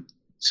I do?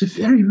 It's a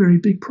very, very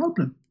big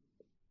problem.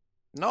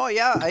 No,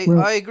 yeah,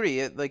 I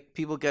agree. Like,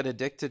 people get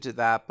addicted to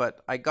that,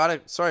 but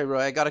sorry,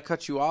 Roy, I got to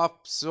cut you off.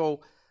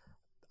 So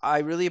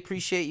I really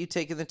appreciate you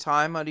taking the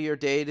time out of your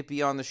day to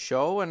be on the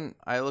show, and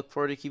I look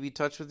forward to keeping in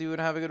touch with you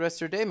and have a good rest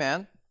of your day,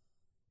 man.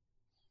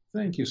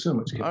 Thank you so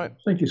much, Kevin. All right.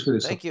 Thank you for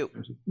this. Thank you.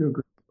 You're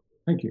great.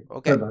 Thank you.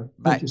 Okay. Bye-bye.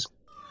 Bye. Thank you.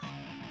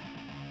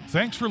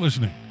 Thanks for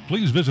listening.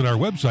 Please visit our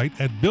website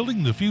at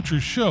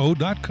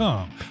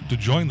buildingthefutureshow.com to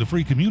join the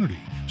free community,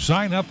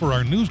 sign up for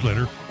our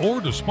newsletter, or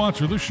to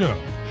sponsor the show.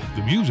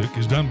 The music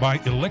is done by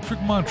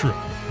Electric Mantra.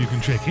 You can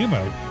check him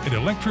out at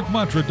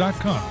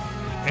electricmantra.com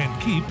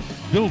and keep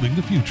building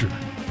the future.